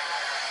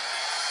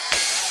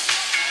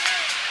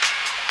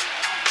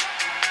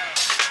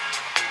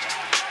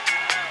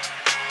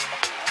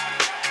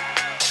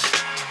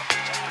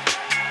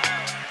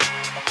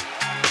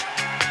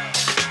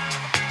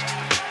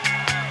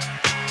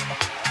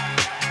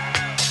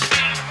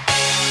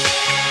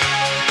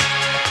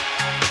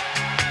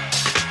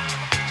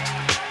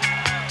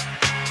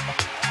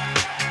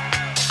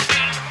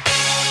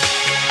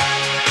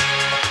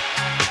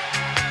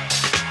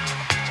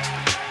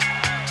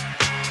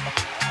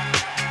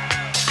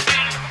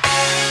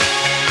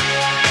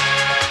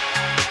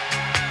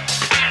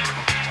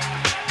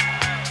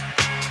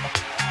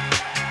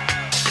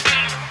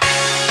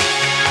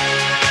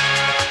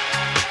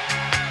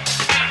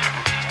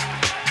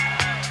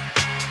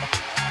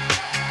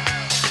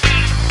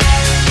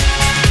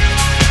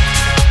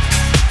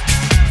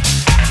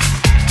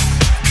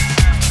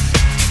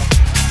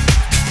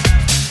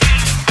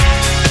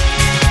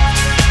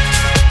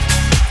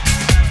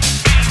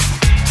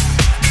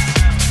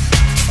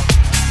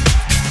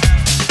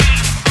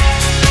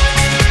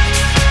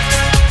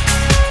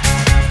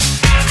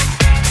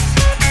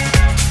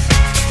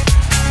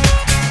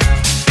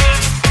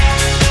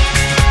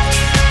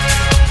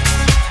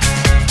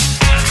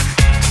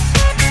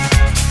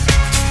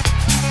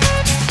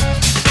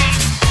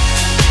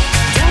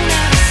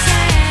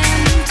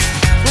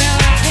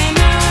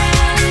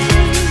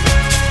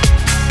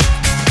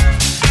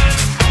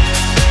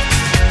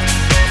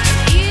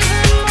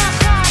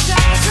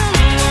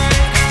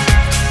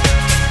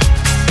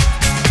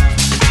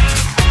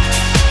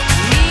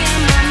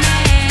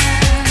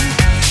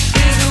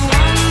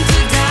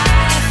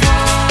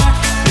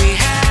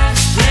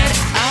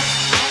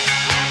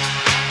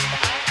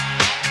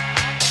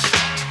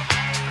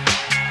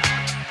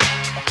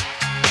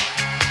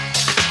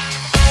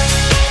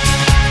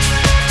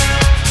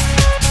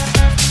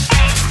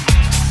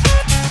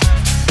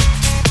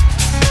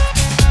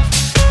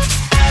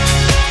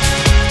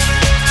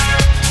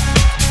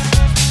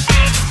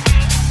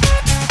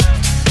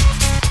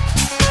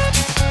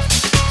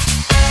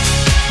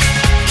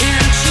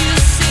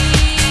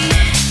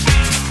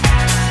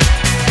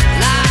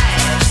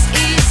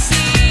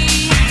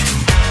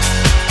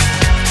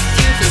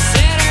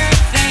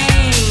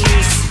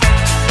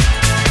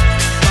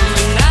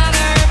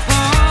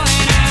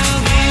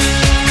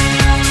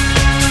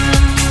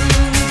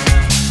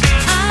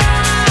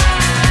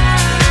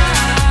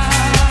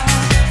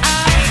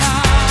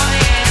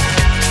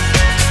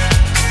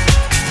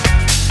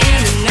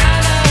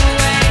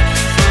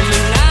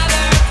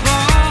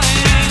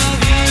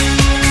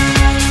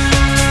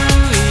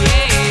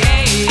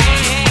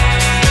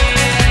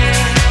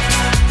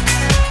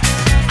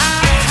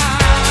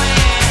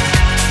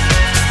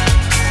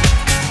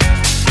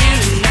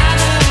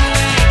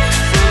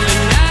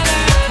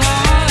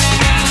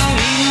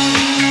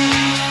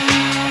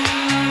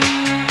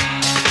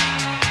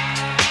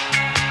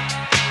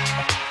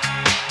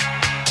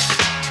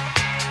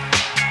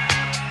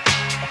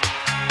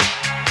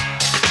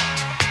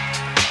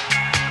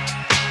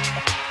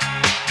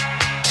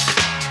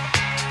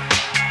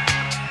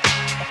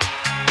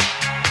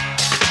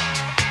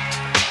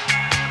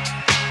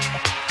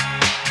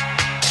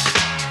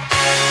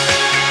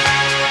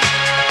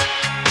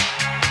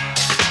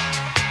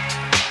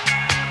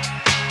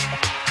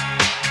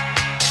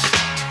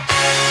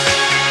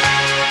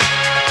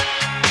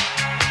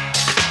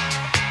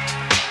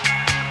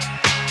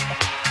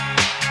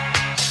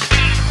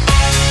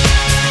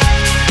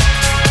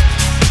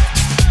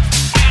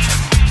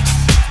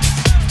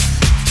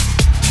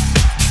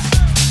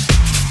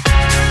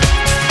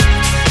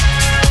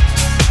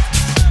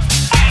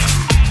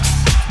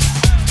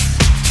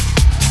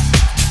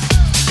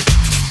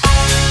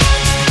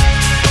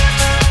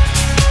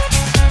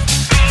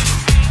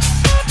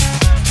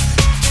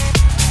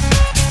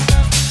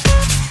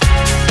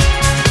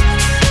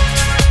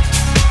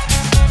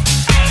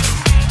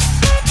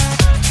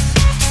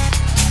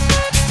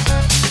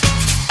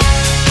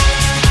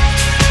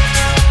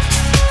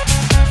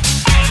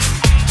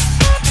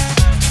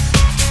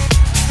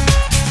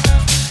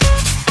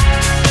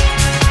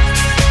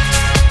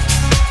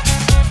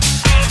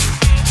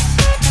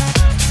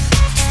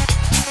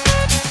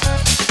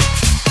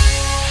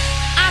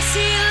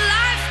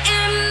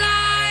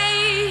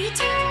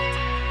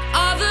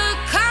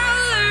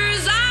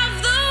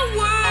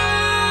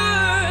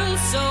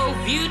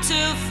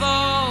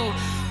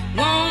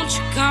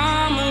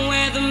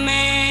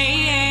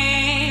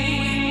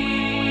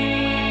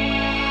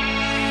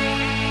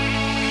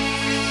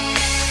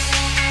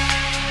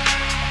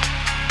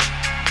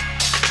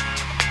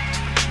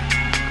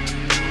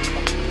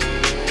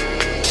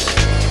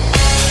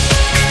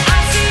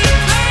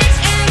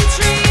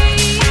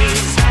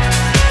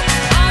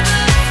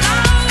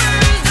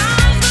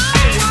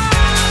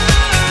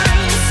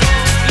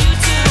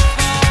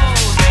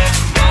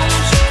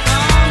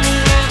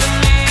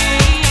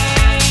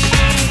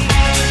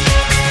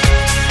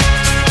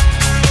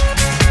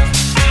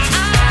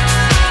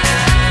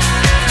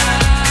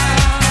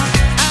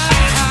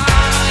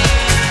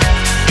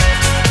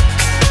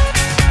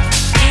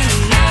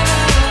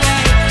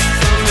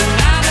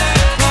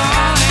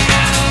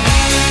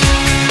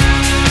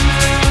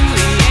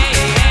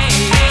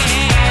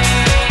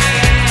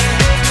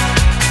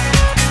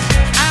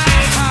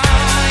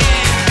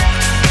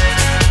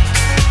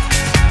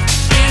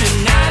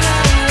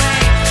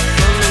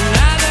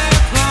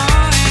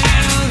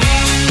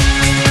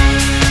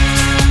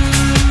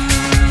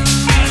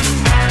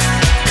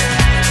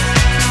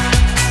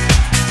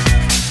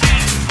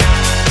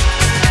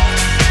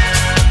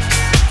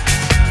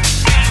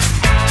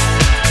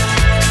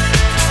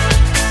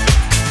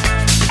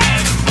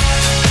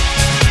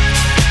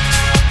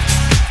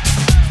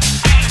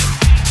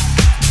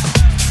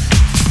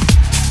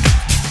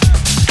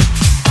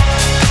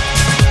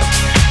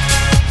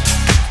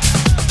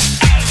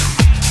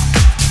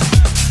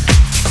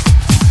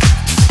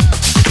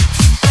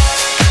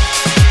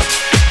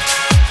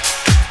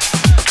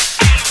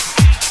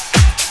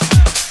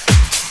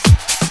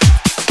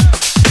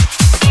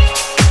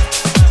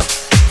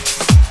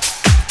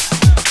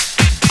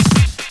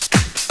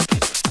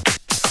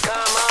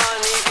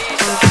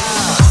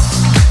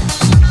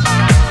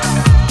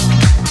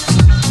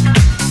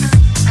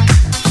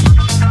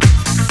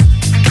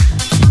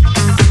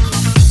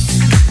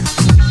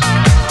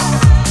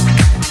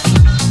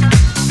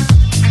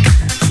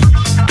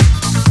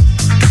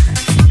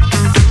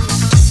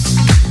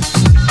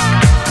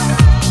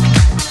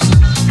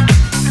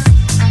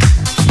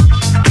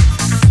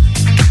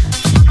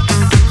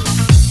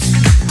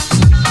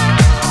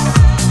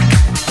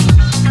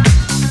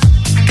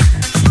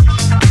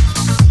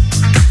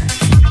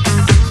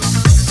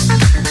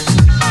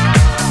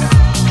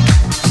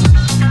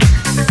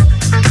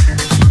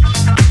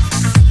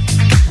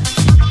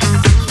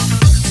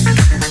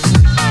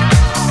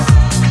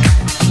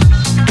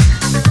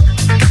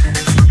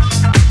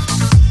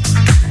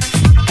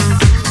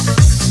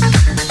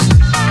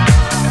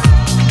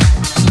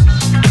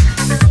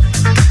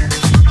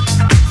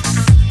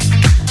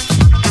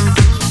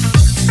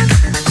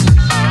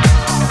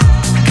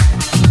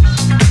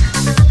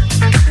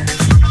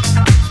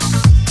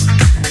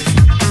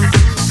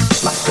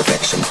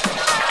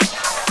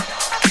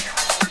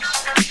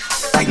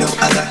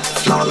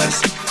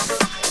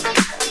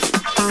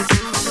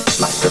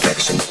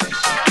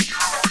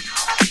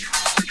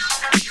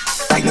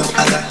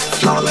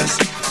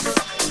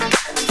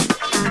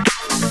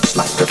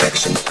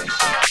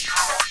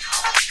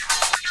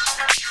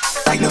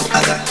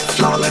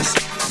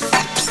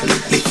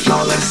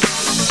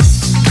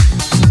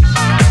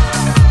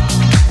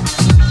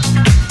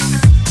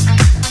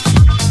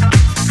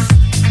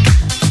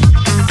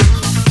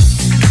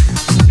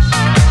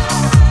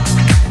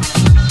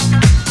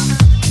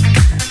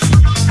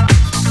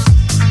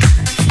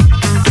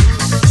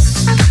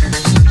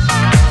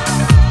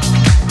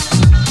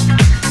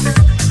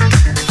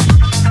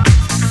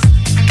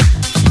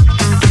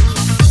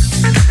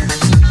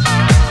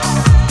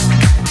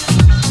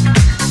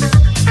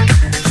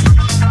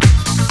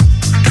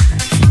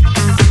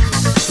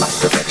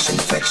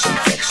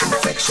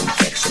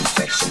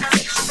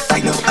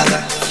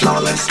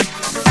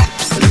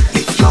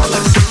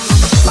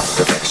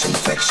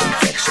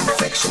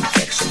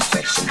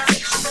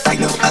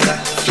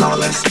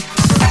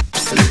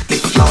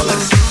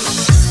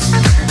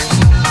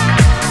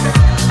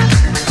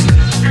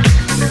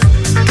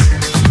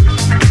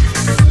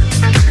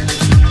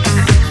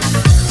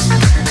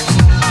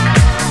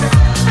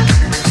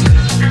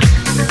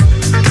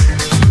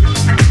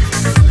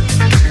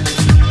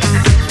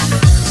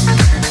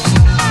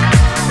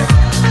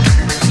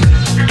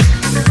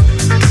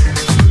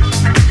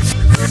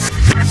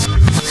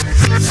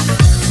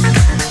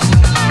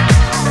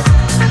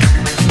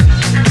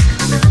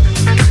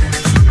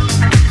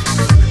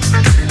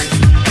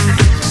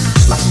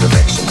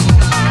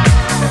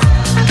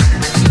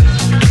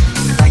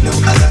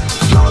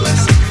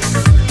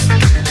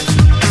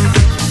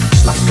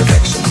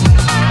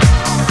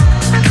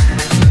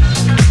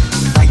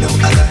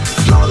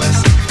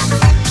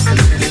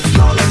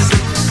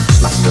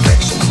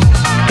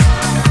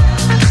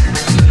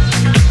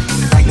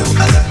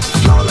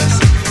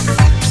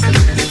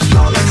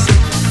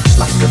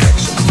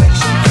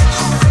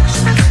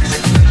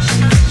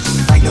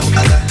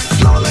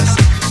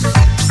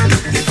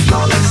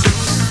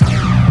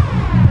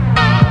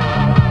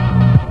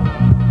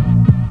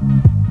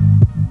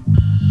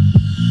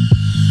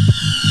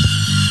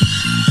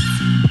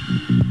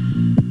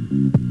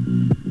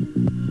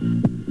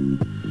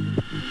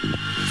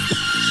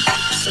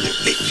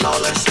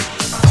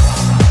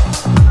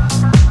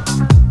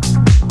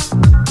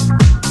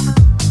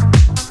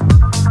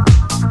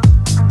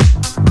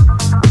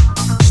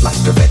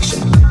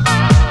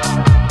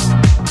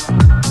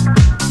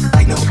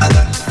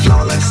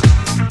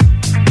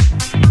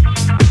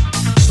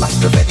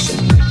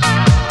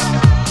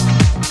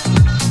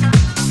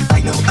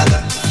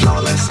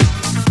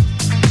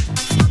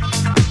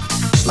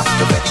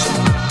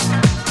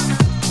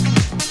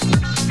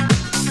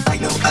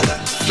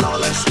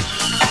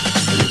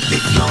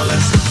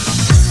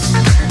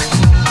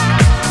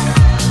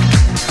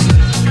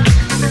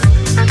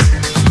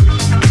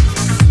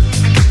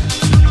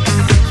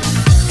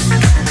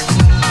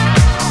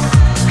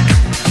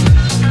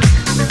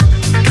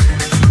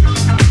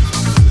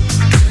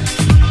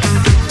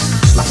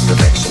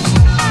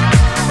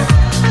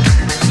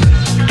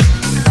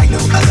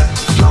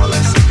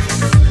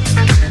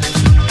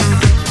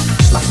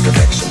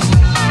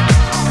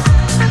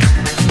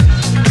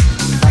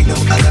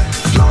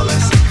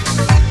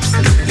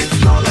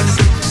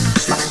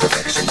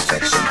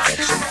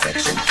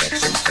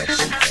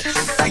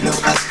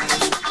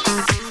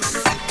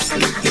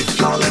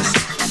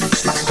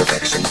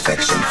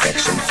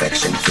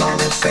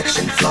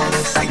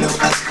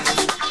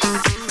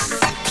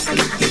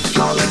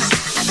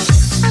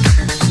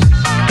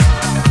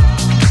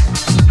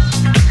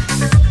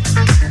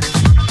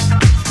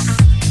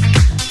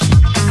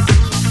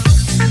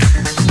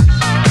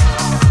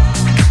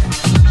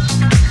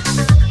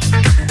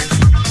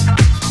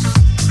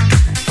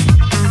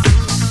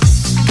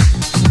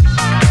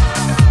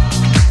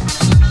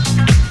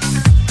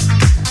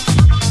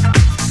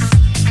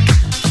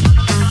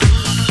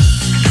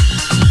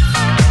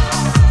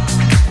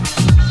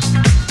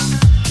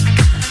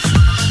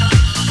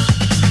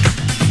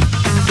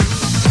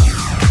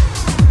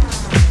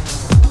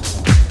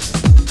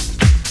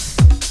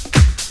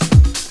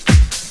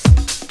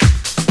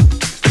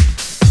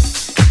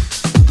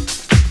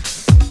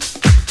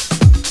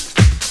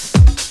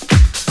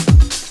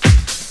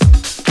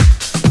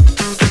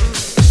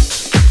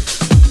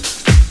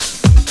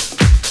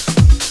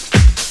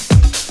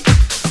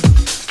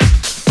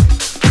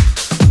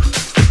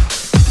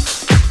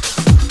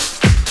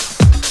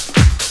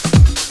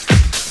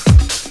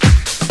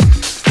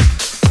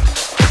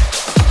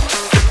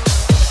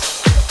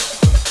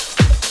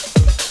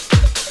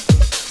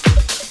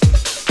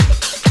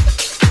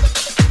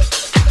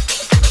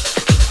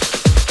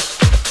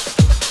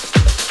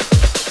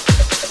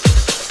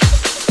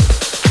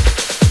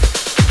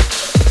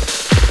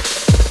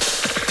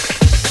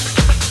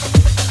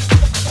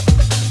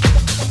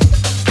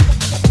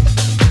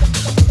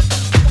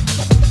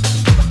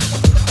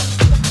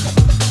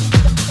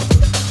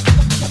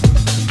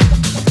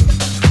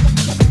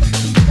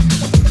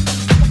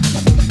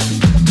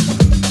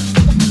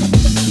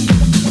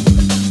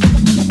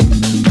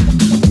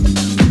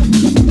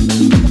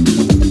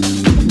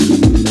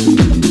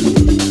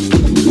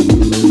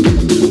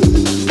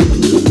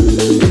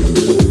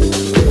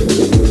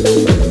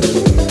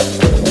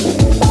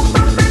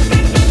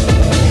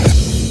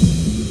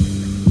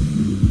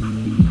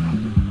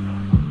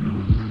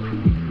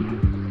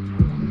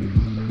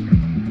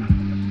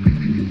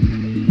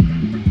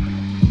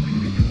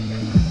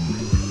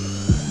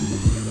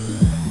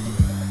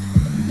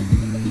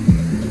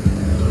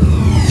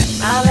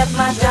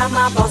 my job,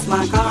 my boss,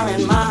 my car,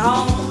 and my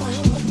home.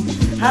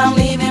 I'm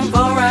leaving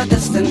for a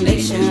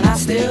destination I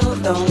still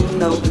don't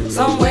know.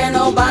 Somewhere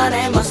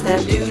nobody must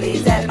have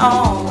duties at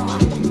all.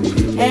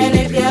 And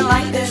if you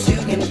like this, you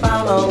can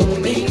follow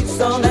me.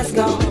 So let's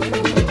go.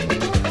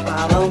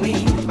 Follow me.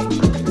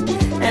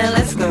 And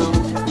let's go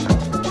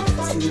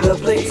to the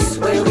place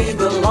where we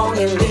belong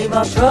and leave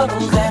our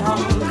troubles at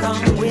home.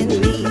 Come with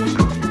me.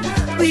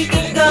 We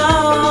can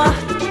go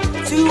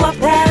to a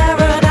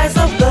paradise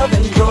of love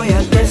and joy,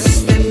 a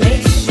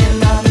destination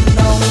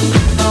unknown.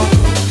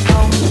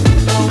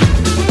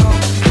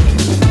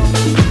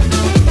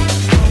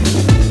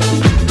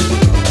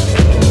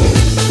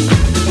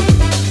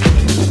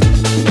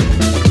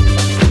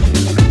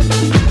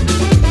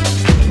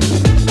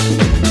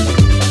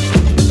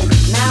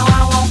 Now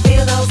I won't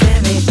feel those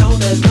heavy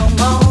shoulders no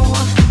more.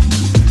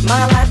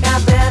 My life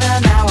got better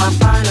now, I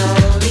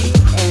finally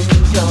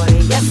enjoy.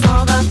 Yes,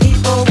 all the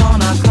people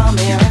wanna come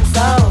here and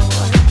so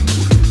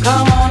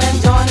come on and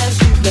join us,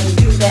 you can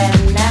do that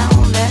now.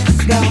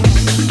 Let's go,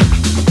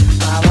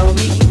 follow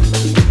me,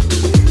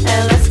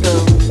 and let's go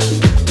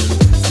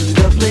to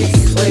the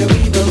place where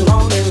we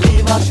belong and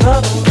leave our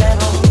troubles at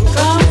home.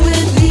 Come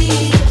with me,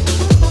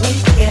 we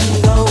can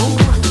go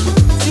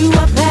to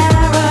a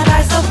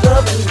paradise of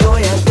love and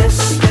joy, a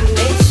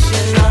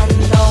destination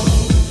unknown.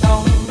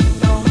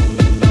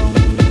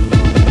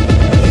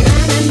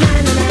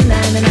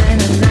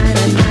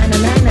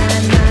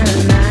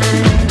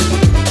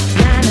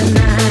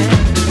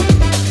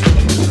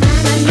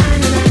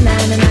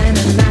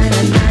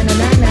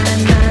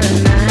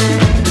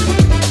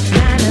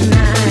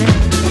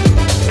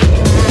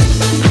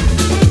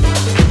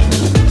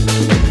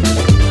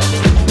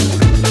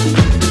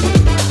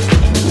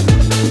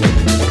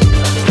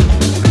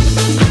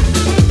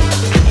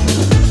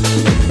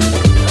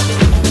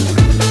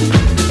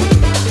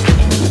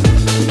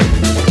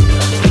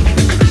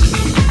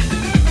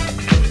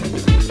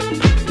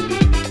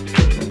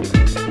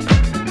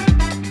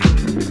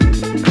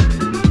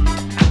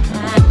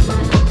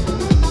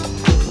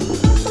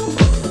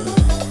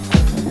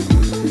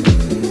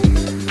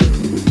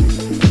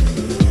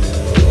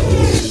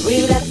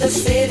 We left the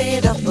city,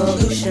 the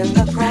pollution,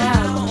 the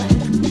crowd.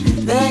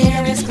 The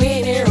air is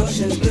clear,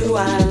 ocean's blue,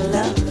 I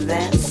love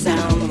that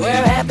sound.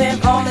 We're happy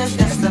for this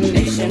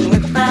destination we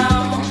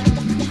found.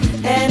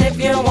 And if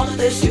you want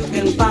this, you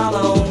can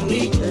follow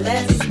me.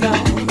 Let's go,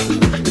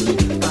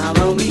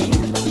 follow me,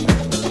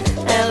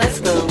 and let's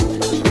go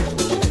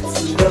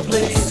to the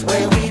place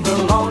where we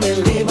belong and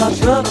leave our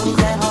troubles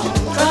at home.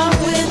 Come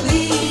with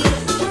me,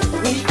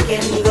 we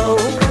can go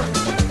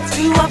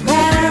to a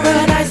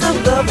paradise of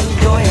love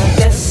and joy, a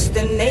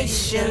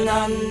destination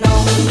unknown.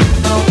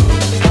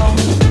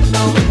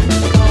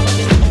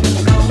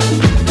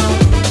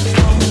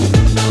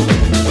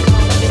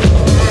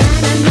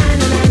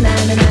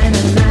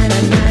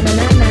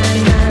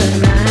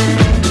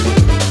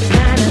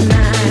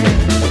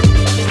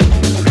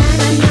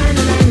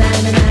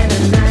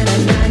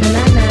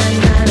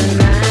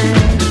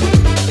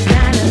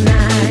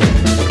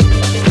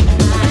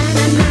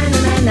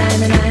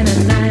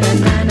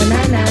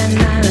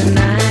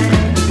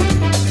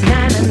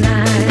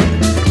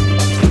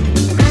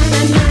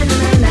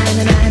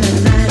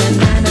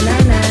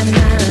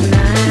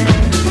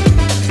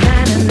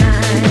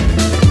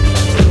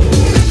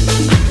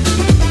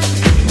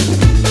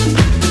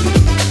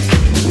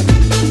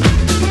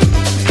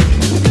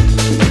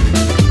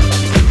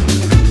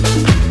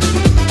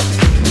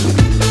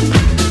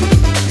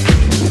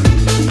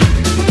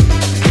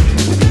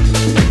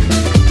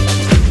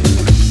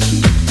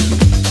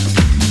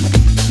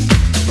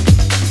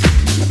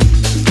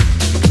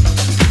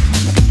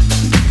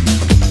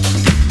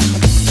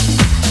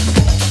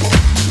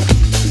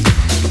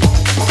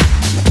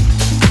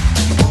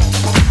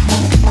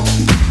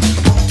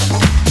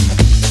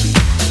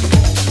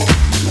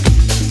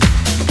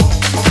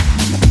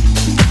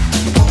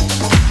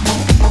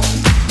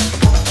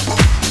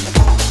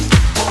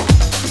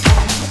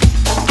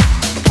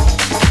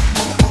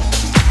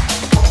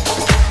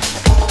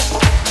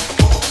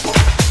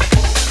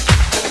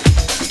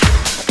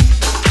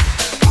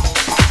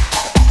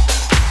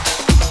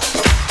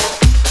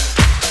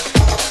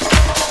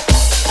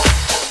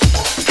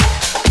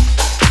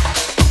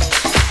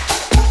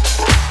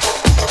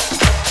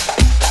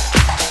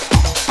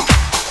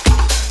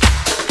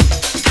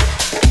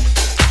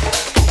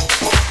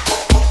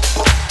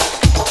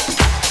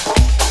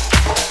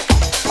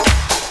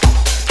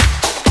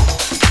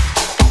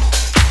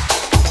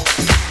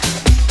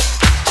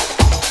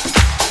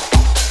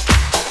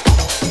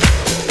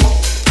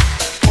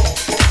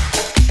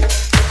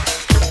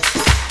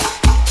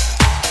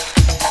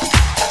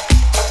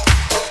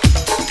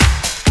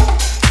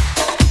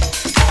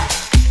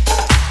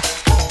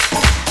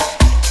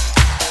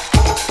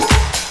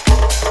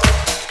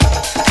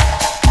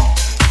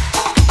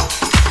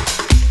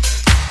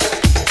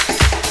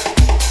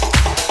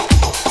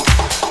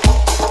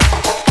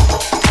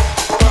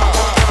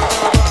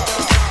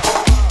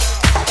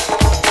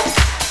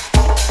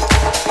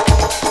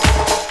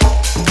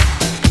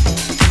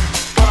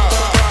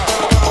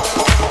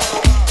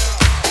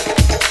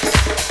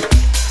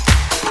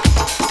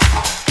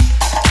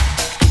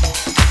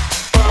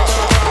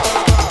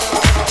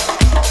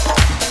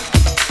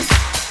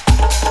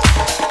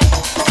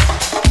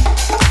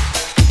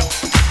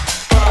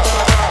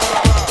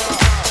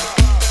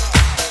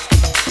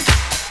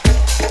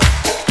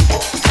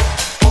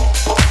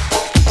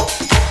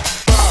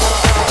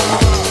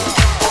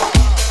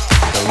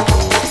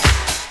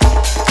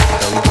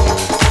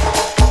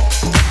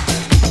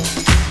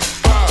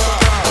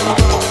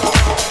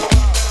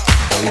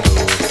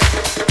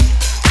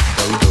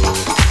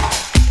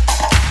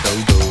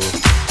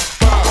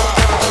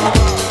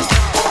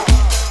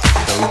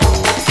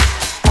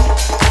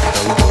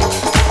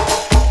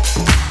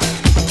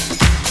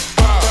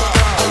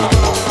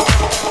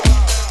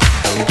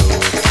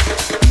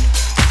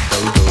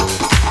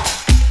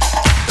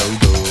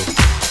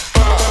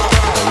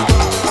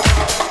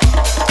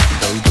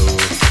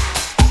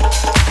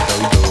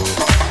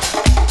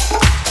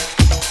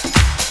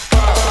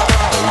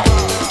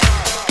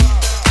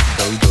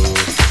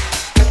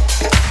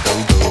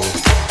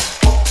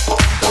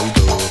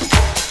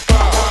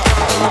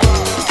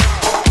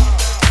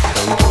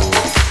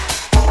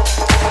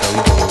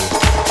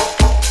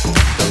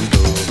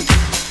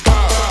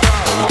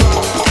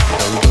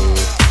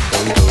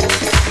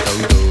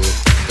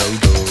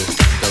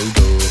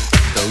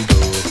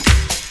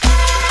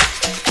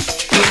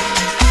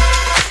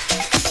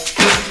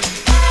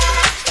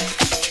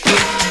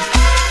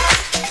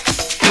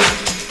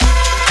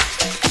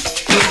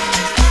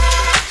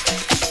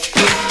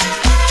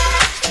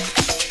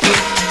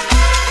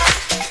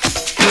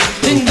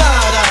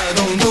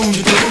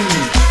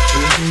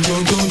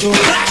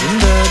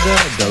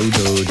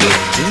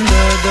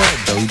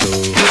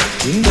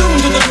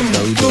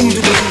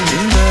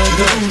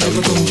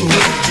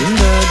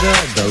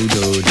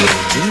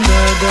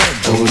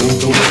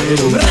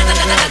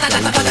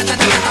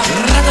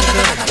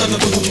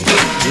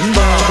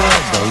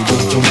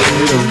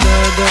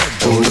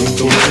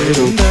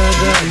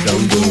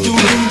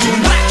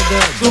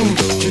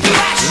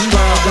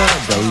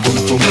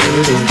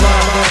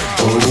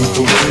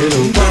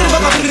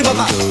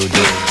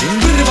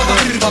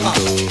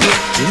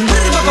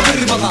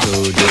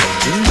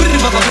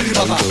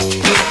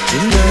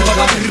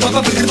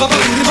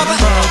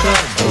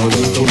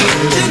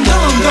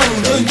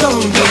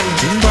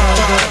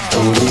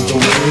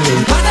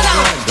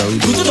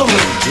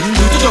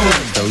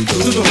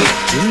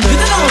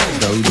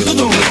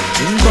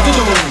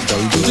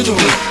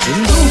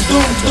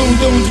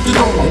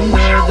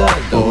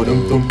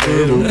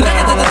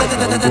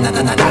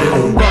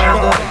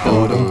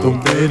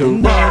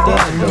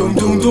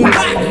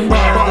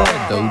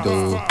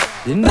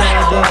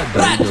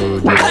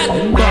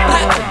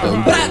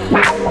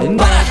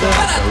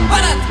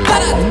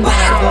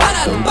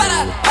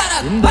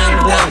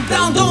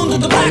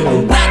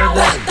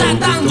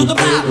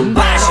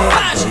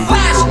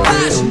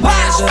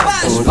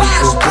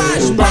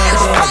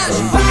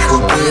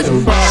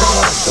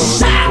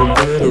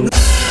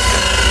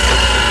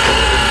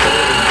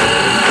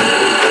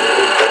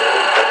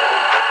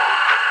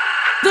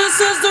 This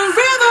is the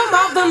rhythm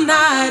of the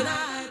night,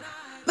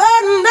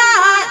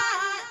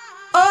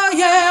 oh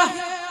yeah,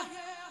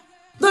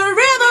 the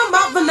rhythm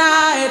of the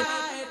night.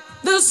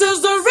 This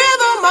is the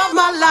rhythm of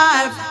my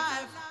life,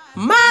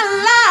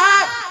 my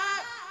life.